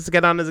anyone you want us to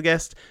get on as a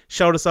guest,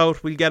 shout us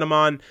out, we'll get them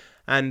on.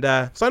 And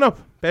sign up,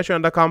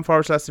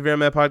 patreon.com/Severe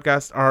MMA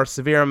Podcast or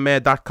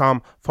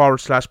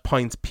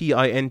severemma.com/points,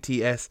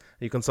 PINTS.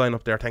 You can sign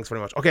up there. Thanks very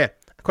much. Okay,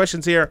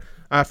 questions here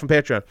from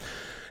Patreon.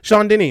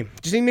 Sean Denny, do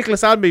you think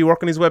Nicholas Alby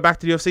working his way back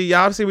to the UFC?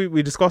 Yeah, obviously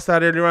we discussed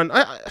that earlier on.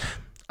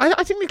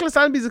 I think Nicholas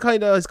Alby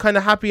is kind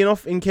of happy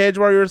enough in Cage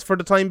Warriors for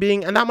the time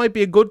being, and that might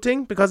be a good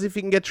thing, because if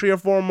he can get 3 or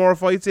 4 more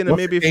fights in and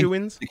maybe a few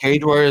wins. The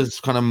Cage Warriors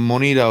kind of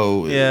money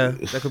though. Yeah,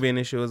 that could be an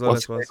issue as well. I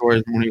suppose. Cage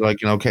Warriors money, like,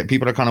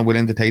 people are kind of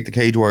willing to take the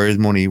Cage Warriors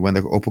money when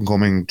they're up and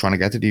coming, trying to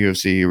get to the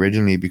UFC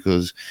originally,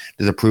 because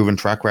there's a proven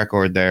track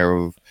record there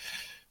of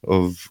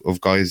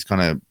guys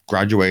kind of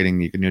graduating,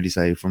 you can nearly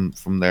say, from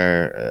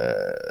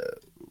their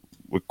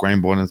with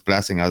Graham Bunn's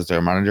blessing as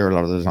their manager a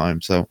lot of the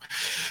time. So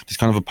there's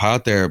kind of a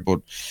path there,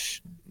 but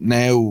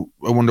now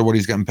I wonder what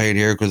he's getting paid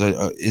here, because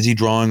is he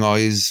drawing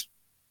eyes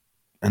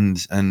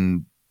and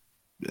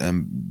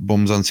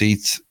bums on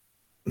seats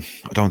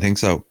I don't think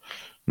so.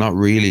 Not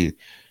really.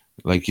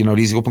 Like, you know,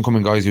 these up and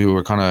coming guys who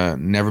were kind of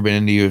never been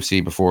in the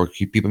UFC before,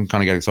 people can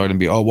kind of get excited and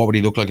be, oh, what would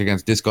he look like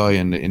against this guy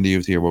in the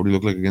UFC, or what would he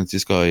look like against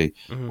this guy?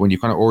 When you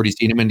kind of already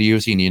seen him in the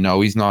UFC and you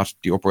know he's not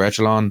the upper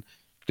echelon,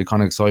 the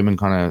kind of excitement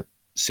kind of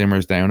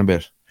simmers down a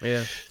bit.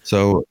 Yeah.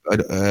 So I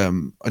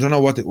don't know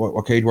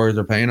what Cage Warriors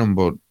are paying him,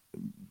 but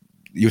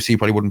UFC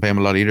probably wouldn't pay him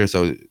a lot either.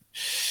 So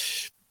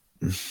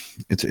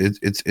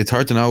it's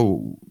hard to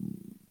know.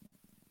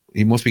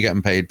 He must be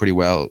getting paid pretty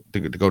well to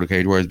go to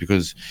Cage Warriors,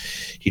 because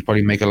he'd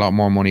probably make a lot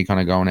more money kind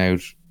of going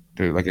out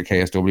to like a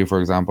KSW, for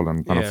example,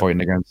 and kind of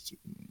fighting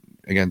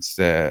against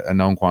a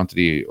known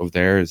quantity of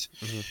theirs.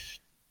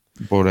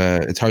 But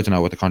it's hard to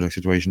know what the contract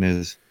situation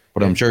is.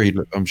 But I'm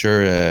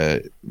sure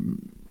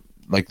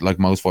like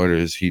most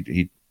fighters,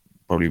 he'd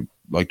probably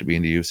like to be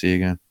in the UFC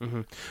again.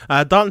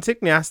 Dalton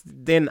Tickney asked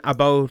then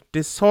about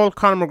this whole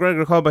Conor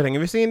McGregor Cowboy thing.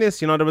 Have you seen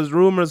this? You know, there was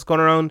rumours going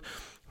around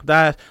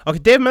that, okay,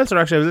 Dave Meltzer,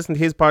 actually, I was listening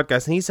to his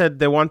podcast, and he said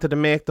they wanted to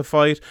make the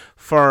fight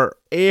for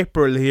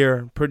April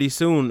here pretty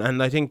soon,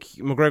 and I think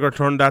McGregor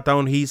turned that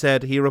down. He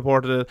said he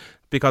reported it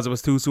because it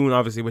was too soon,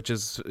 obviously, which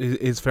is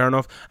fair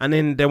enough. And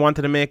then they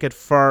wanted to make it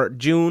for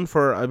June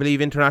for, I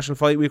believe, International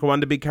Fight Week, or one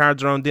of the big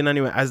cards around then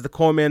anyway, as the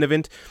co-main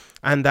event.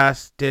 And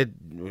that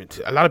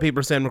a lot of people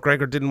are saying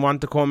McGregor didn't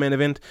want the co-main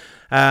event,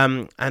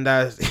 and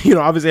you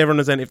know, obviously everyone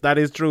is saying, if that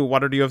is true,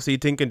 what are the UFC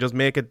thinking? Just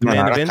make it the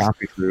main event. Can't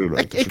be true.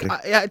 Like,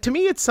 to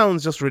me, it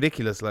sounds just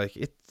ridiculous. Like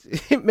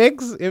it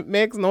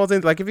makes no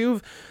sense. Like, if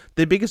you've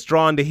the biggest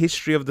draw in the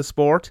history of the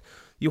sport,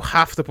 you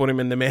have to put him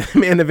in the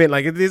main event.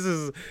 Like,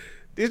 this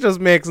just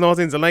makes no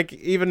sense. And like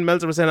even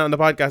Meltzer was saying on the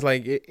podcast,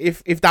 like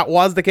if that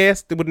was the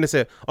case, they wouldn't have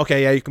said,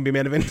 okay, yeah, you can be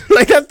main event.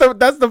 Like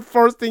that's the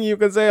first thing you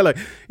can say. Like,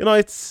 you know,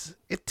 it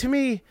to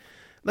me,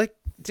 like,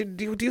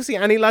 do you see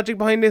any logic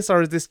behind this,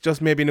 or is this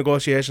just maybe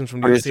negotiations from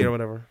the UFC or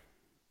whatever?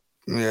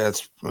 Yeah,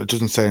 it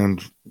doesn't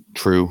sound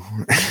true.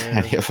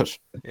 Any of it.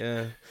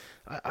 Yeah,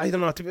 I don't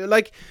know.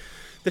 Like,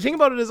 the thing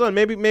about it is, well,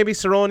 maybe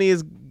Cerrone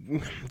is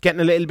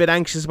getting a little bit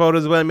anxious about it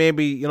as well.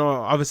 Maybe, you know,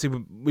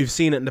 obviously we've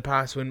seen it in the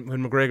past when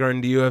McGregor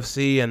in the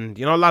UFC, and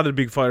you know, a lot of the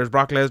big fighters,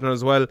 Brock Lesnar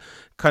as well,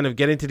 kind of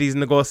get into these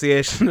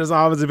negotiations. There's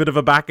always a bit of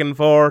a back and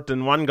forth,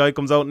 and one guy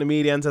comes out in the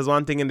media and says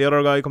one thing, and the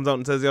other guy comes out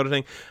and says the other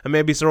thing, and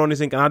maybe Cerrone's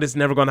thinking, this is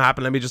never going to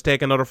happen, let me just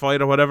take another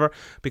fight or whatever,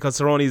 because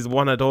Cerrone's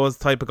one of those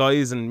type of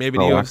guys, and maybe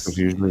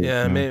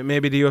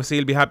maybe the UFC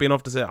will be happy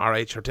enough to say,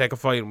 alright, sure, take a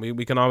fight,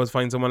 we can always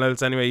find someone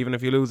else anyway, even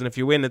if you lose, and if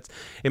you win, it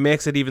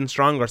makes it even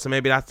stronger. So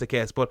maybe that's the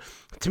case. But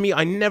to me,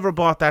 I never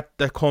bought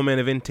the co-main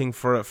event thing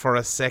for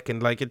a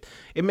second. Like, it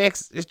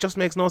just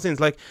makes no sense.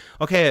 Like,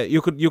 okay,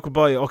 you could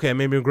buy, okay,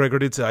 maybe McGregor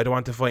did say, I don't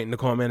want to fight in the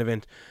co-main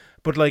event,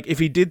 but like, if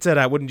he did say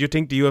that, wouldn't you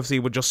think the UFC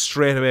would just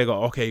straight away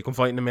go, okay, you can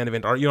fight in the main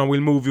event, or, you know,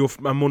 we'll move you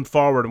a month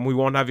forward and we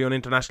won't have you on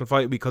International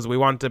Fight Week because we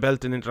want a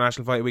belt in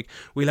International Fight Week,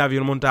 we'll have you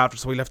a month after,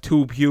 so we'll have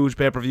 2 huge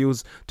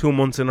pay-per-views 2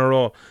 months in a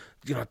row.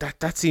 You know,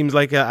 that seems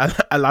like a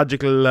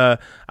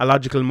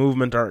logical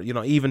movement, or, you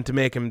know, even to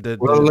make him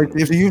like,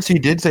 if the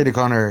UFC did say to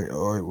Conor,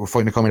 or we're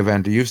fighting a coming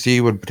event, the UFC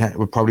would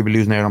probably be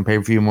losing out on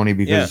pay-per-view money,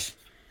 because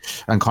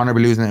and Conor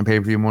would be losing out on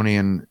pay-per-view money,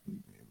 and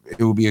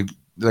it would be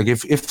like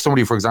if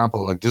somebody, for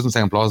example, like, doesn't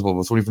sound plausible,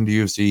 but somebody from the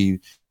UFC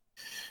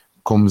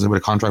comes with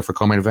a contract for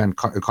coming event,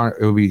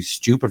 it would be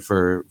stupid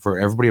for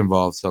everybody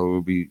involved. So it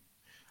would be,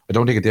 I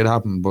don't think it did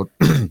happen, but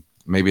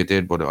maybe it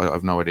did, but I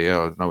have no idea.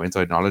 I have no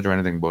inside knowledge or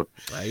anything. But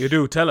you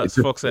do tell us,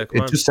 fuck's sake.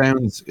 It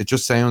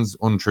just sounds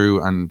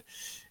untrue. And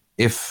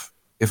if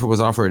it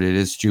was offered, it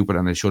is stupid,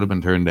 and it should have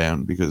been turned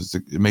down, because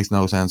it makes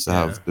no sense to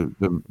have the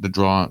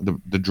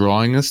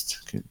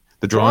drawingest.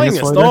 The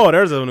drawingest. Oh,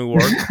 there's a new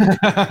word.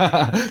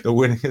 the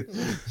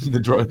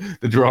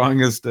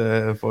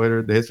drawingest fighter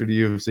in the history of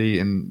the UFC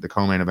in the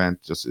co-main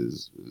event just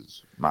is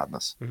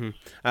madness.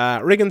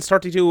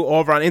 Riggins32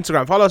 over on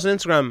Instagram. Follow us on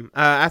Instagram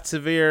at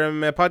Severe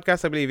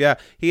Podcast, I believe. Yeah,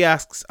 he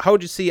asks, how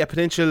would you see a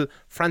potential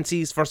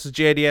Francis versus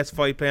JDS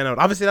fight playing out?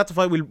 Obviously, that's a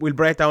fight we'll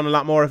break down a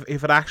lot more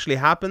if it actually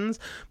happens.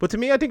 But to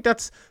me, I think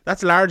that's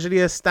largely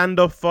a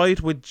stand-up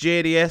fight, with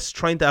JDS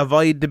trying to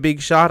avoid the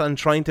big shot and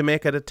trying to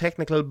make it a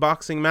technical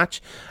boxing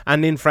match,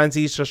 and then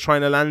Francis just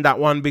trying to land that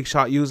one big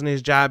shot using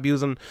his jab,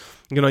 using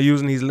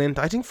his lint.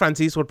 I think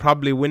Francis would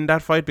probably win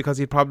that fight, because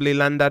he'd probably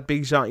land that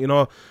big shot. You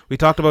know, we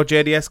talked about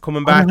JDS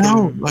coming back. I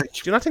know, do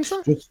you not think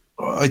so?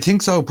 I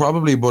think so,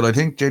 probably, but I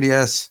think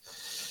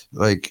JDS,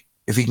 like,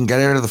 if he can get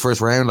out of the first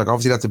round, like,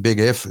 obviously that's a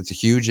big if. It's a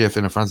huge if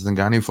in a Francis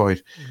Ngannou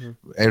fight,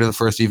 out of the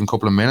first even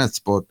couple of minutes.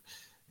 But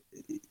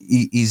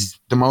he's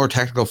the more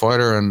technical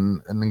fighter,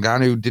 and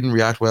Ngannou didn't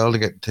react well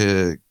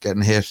to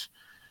getting hit.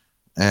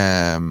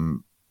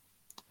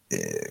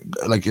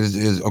 Like,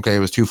 it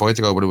was 2 fights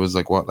ago, but it was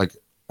like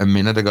a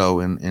minute ago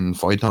in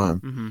fight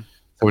time.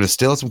 So there's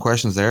still some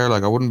questions there.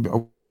 Like, I would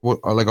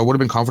have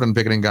been confident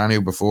picking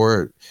Ngannou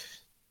before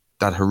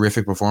that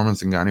horrific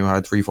performance Ngannou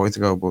had 3 fights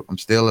ago, but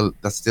that's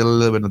still a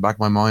little bit in the back of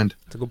my mind.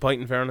 It's a good point,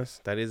 in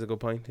fairness. That is a good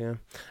point, yeah.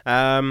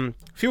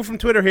 Few from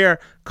Twitter here.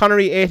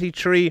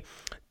 Connery83,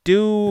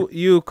 do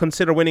you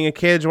consider winning a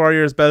Cage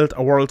Warriors belt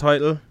a world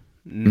title?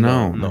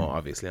 No, No.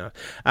 obviously not.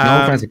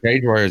 No offense to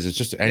Cage Warriors, it's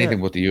just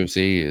anything but the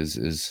UFC is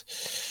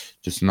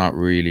just not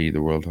really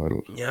the world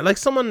title. Yeah, like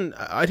someone,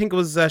 I think it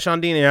was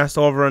Sean Deeney asked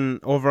over on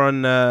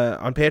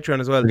Patreon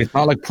as well. Like, it's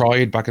not like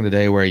Pride back in the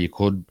day where you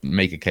could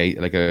make a case,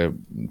 like a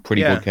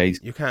pretty good case.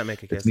 You can't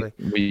make a case.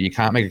 You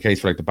can't make a case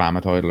for like the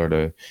BAMMA title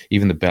or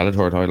even the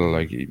Bellator title,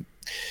 like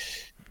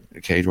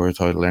the Cage Warriors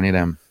title, any of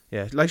them.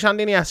 Yeah, like Sean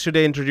Deeney asked, should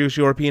they introduce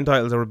European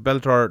titles or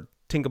Bellator?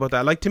 Think about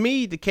that. Like, to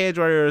me, the Cage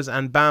Warriors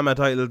and BAMMA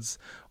titles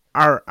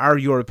are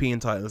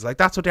European titles. Like,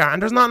 that's what they are.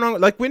 And there's nothing wrong.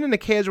 Like, winning a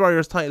Cage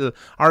Warriors title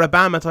or a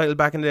BAMMA title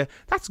back in the day,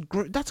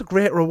 that's a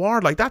great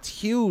reward. Like, that's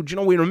huge. You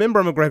know, we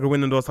remember McGregor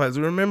winning those titles.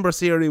 We remember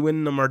Siri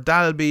winning them, or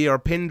Dalby or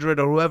Pindred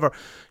or whoever.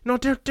 You know,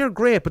 they're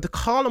great. But to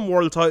call them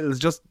world titles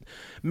just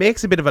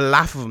makes a bit of a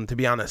laugh of them, to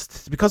be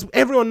honest, because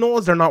everyone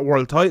knows they're not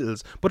world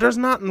titles. But there's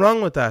nothing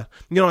wrong with that.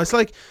 You know, it's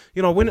like,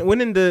 you know,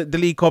 winning the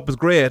League Cup is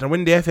great and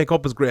winning the FA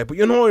Cup is great, but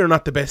you know you're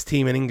not the best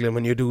team in England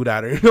when you do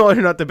that, or you know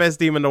you're not the best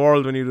team in the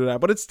world when you do that.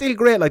 But it's still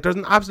great. Like, there's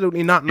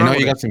absolutely nothing wrong with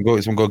You it.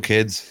 got some good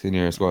kids in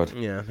your squad.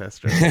 Yeah, that's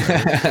true.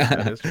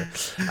 That is true.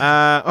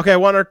 Okay,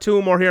 one or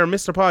two more here.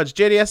 Mr. Podge,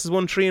 JDS has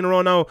won 3 in a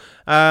row now,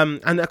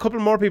 and a couple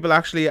more people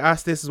actually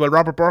asked this as well.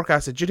 Robert Burke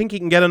asked it, do you think he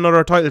can get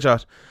another title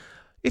shot?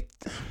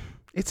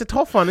 It's a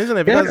tough one, isn't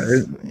it?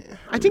 Because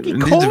I think he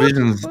could.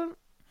 Divisions,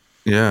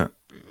 yeah,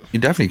 he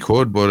definitely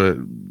could, but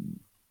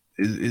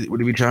would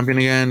he be champion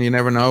again? You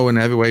never know in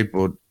heavyweight,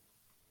 but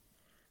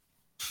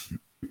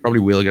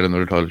probably will get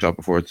another title shot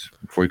before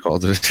he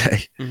calls it a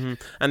day. Mm-hmm.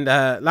 And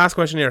last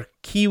question here.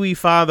 Kiwi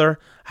Father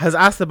has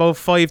asked about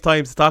 5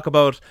 times to talk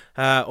about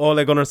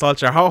Ole Gunnar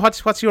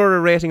Solskjaer. What's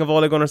your rating of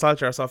Ole Gunnar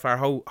Solskjaer so far?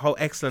 How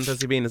excellent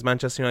has he been as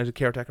Manchester United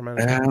caretaker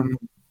manager?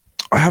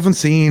 I haven't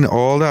seen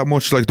all that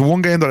much. Like, the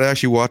one game that I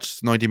actually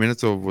watched 90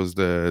 minutes of was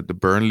the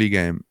Burnley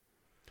game.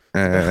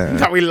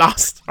 That we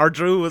lost or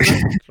drew, was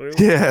it? Drew.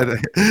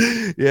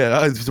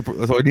 Yeah.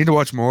 So I need to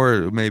watch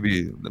more.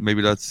 Maybe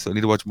that's, I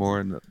need to watch more,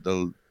 and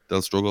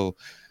they'll struggle.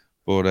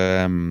 But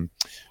I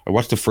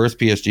watched the first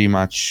PSG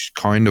match.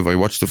 I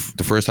watched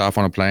the first half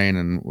on a plane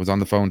and was on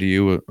the phone to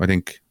you, I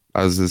think,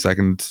 as the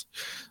second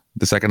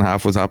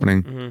half was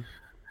happening. Mm-hmm.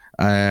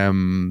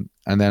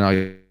 And then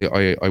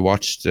I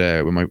watched with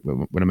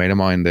a mate of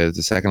mine the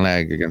second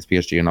leg against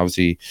PSG, and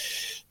obviously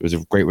it was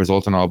a great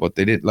result and all, but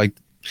they did, like,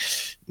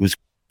 it was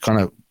kind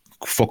of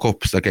fuck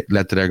ups that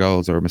led to their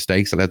goals, or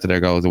mistakes that led to their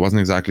goals. It wasn't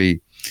exactly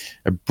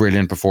a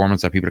brilliant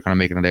performance that people are kind of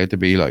making it out to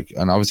be like.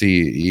 And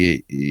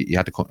obviously he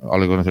had to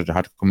Ole Gunnar Solskjaer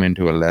had to come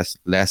into a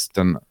less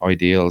than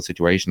ideal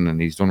situation,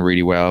 and he's done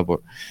really well. But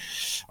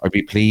I'd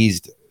be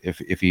pleased if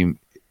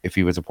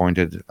he was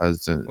appointed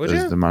as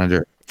the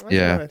manager.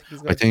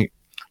 I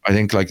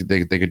think like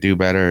they could do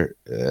better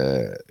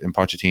in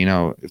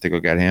Pochettino if they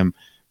could get him,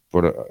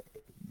 but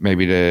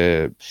maybe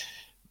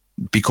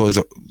because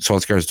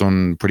Solskjaer's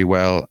done pretty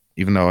well,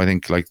 even though I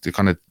think like the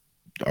kind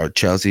of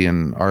Chelsea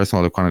and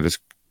Arsenal have kind of just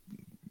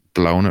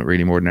blown it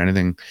really more than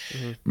anything.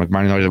 Mm-hmm. Like,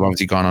 Man United have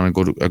obviously gone on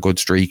a good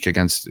streak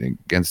against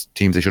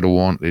teams they should have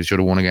won. They should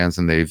have won against,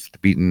 and they've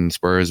beaten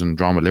Spurs and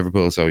drawn with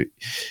Liverpool. So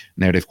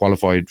now they've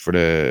qualified for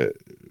the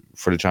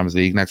Champions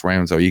League next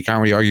round. So you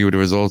can't really argue with the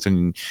results,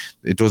 and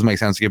it does make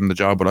sense to give him the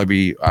job. But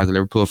as a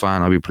Liverpool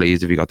fan, I'd be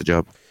pleased if he got the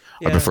job.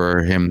 Yeah. I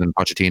prefer him than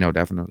Pochettino,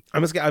 definitely. I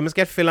must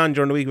get Phil on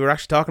during the week. We were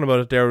actually talking about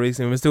it there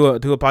recently. We must do a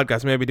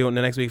podcast. Maybe do it in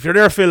the next week. If you're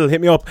there, Phil,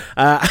 hit me up,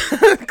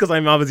 because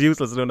I'm obviously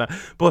useless at doing that.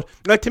 But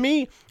like, to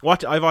me,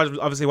 I've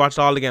obviously watched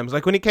all the games.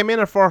 Like, when he came in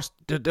at first,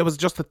 there was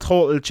just a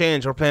total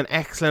change. We're playing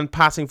excellent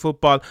passing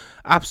football,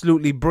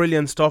 absolutely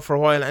brilliant stuff for a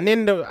while, and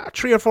then the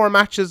 3 or 4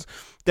 matches,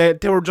 they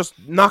were just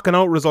knocking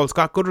out results,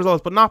 got good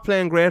results, but not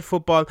playing great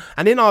football.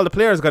 And then all the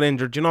players got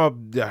injured. You know,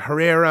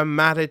 Herrera,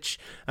 Matic,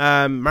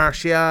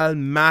 Martial,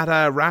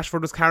 Mata, Rashford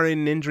was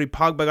carrying an injury.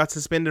 Pogba got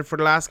suspended for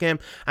the last game.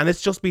 And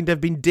it's just been,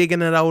 they've been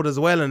digging it out as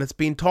well. And it's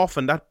been tough.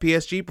 And that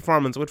PSG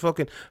performance with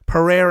fucking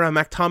Pereira,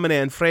 McTominay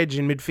and Fredge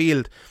in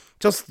midfield,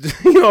 just,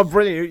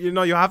 brilliant.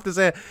 You have to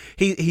say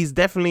he's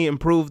definitely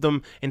improved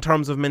them in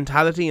terms of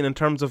mentality and in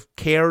terms of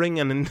caring,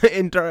 and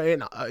in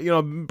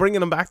bringing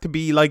them back to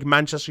be like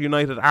Manchester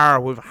United are,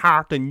 with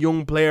heart and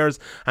young players,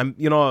 and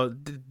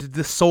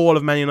the soul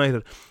of Man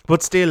United.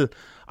 But still,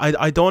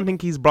 I don't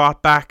think he's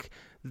brought back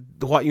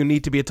what you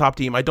need to be a top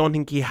team. I don't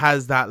think he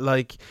has that,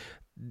 like,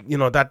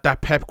 that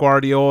Pep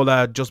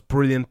Guardiola, just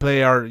brilliant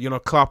player.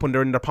 Klopp, when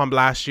they're in their pomp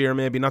last year,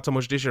 maybe not so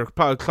much this year.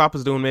 Klopp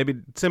is doing maybe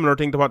similar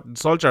thing to what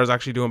Solskjaer is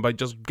actually doing, by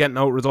just getting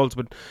out results,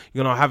 but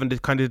having the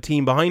kind of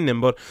team behind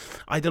him. But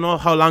I don't know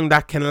how long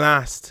that can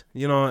last.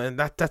 And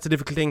that's a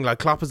difficult thing. Like,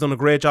 Klopp has done a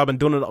great job and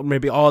done it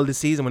maybe all this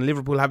season when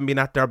Liverpool haven't been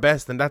at their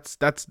best, and that's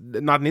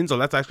not an insult.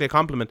 That's actually a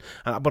compliment.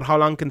 But how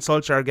long can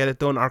Solskjaer get it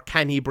done, or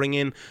can he bring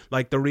in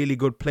like the really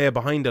good play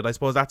behind it? I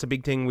suppose that's a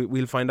big thing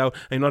we'll find out.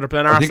 They're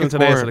playing Arsenal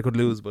today, so they could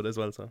lose, but as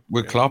well. So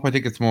with Klopp, I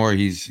think it's more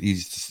he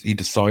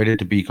decided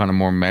to be kind of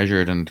more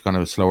measured and kind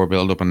of slower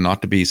build up, and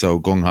not to be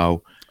so gung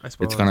ho.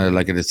 It's kind of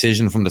like a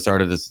decision from the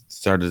start of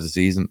the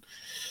season.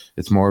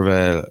 it's more of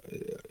a,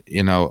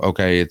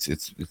 okay,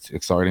 it's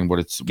exciting, but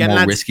it's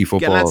more risky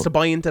football. Get lads to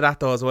buy into that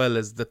though as well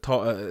is the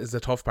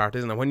tough part,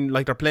 isn't it? When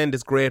like they're playing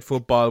this great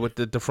football with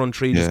the front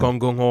three just going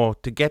gung ho,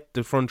 to get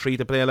the front three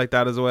to play like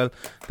that as well,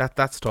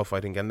 that's tough, I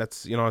think, and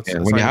that's it's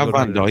when you have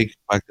Van Dijk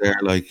back there,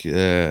 like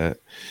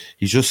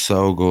he's just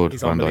so good.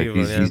 Van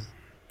Dijk,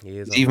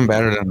 he's even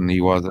better than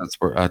he was at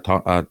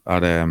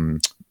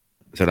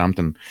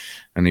Southampton,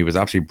 and he was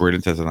absolutely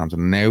brilliant at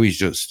Southampton. Now he's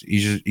just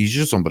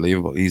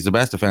unbelievable. He's the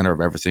best defender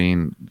I've ever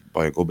seen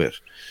by a good bit.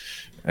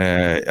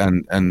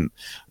 And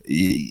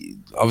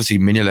obviously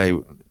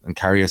Mignolet and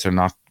Karius are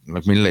not,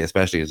 like Mignolet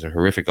especially is a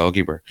horrific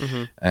goalkeeper.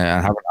 And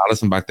having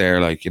Alisson back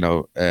there, like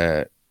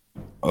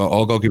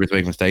all goalkeepers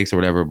make mistakes or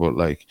whatever, but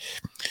like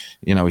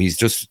he's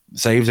just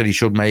saves that he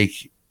should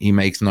make. He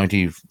makes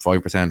 95%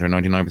 or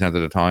 99% of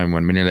the time,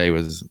 when Mignolet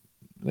was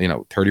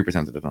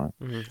 30% of the time.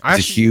 It's a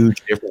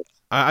huge difference.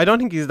 I don't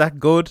think he's that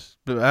good,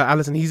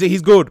 Alisson.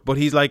 He's good, but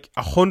he's like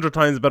 100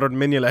 times better than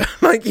Mignolet.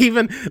 Like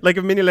even like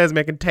if Mignolet is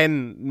making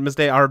 10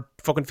 mistakes or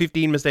fucking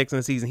 15 mistakes in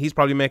a season, he's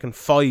probably making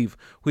 5,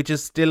 which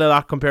is still a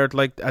lot compared to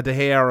like a De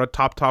Gea or a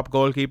top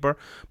goalkeeper.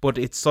 But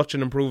it's such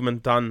an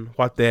improvement on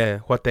what they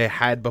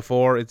had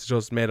before. It's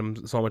just made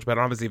him so much better.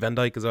 Obviously Van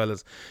Dijk as well,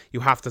 as you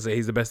have to say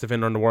he's the best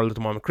defender in the world at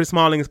the moment. Chris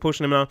Smalling is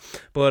pushing him now,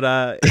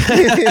 but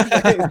he's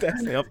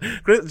definitely up.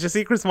 Did you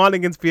see Chris Smalling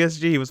against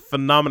PSG? He was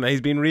phenomenal.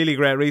 He's been really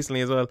great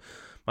recently as well.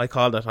 I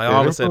called it. I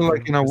always said,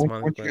 like,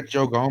 once you get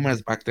Joe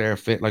Gomez back there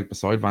fit, like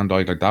beside Van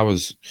Dijk, like that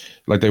was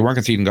like they weren't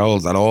conceding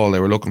goals at all. They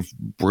were looking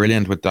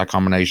brilliant with that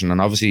combination,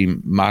 and obviously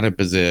Matip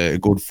is a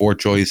good fourth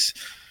choice.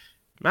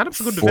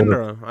 Matip's a good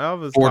defender. I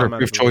always fourth or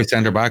fifth choice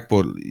centre back,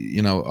 but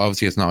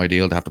obviously it's not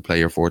ideal to have to play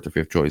your fourth or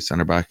fifth choice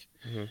centre back.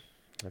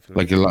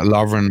 Like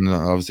Lovren,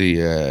 obviously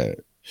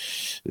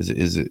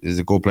is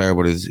a good player,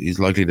 but is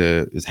likely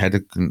to his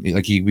head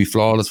like he'd be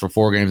flawless for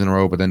 4 games in a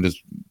row, but then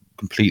just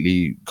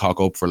completely cock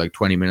up for like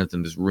 20 minutes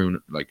and just ruin,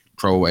 like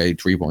throw away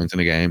 3 points in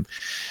a game.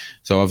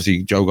 So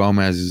obviously Joe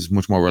Gomez is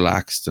much more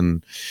relaxed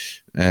and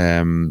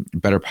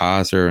better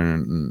passer,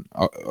 and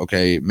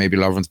okay, maybe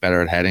Lovren's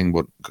better at heading,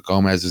 but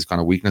Gomez's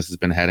kind of weakness has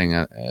been heading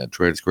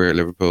throughout his career at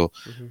Liverpool.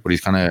 But he's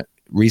kind of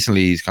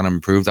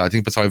improved that. I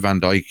think beside Van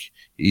Dijk,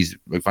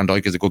 Van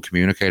Dijk is a good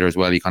communicator as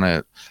well. He kind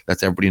of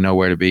lets everybody know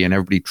where to be, and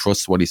everybody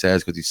trusts what he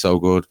says because he's so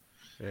good.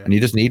 And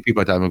you just need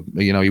people like that.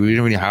 You don't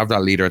really have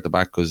that leader at the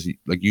back, because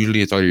like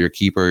usually it's either your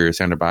keeper or your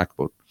centre back.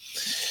 But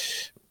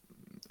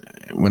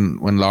when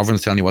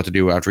Lovren's telling you what to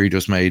do after he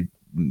just made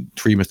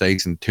 3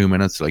 mistakes in 2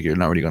 minutes, like you're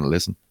not really going to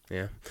listen.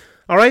 Yeah.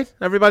 All right,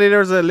 everybody.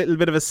 There's a little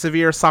bit of a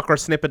severe soccer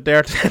snippet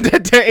there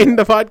to end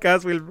the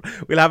podcast.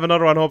 We'll have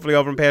another one hopefully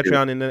over on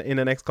Patreon in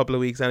the next couple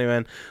of weeks anyway.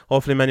 And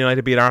hopefully Man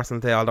United beat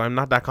Arsenal today. Although I'm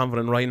not that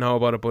confident right now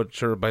about it, but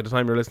sure, by the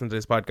time you're listening to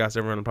this podcast,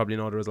 everyone will probably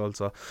know the results.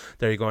 So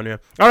there you go. Anyway.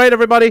 All right,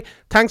 everybody.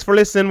 Thanks for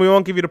listening. We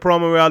won't give you the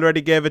promo we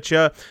already gave it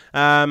you.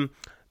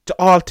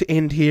 To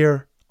end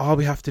here, all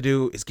we have to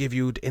do is give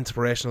you the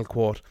inspirational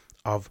quote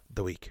of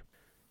the week.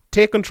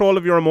 Take control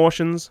of your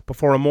emotions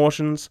before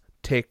emotions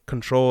take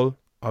control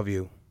of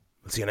you.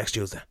 We'll see you next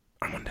Tuesday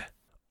or Monday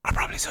or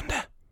probably Sunday.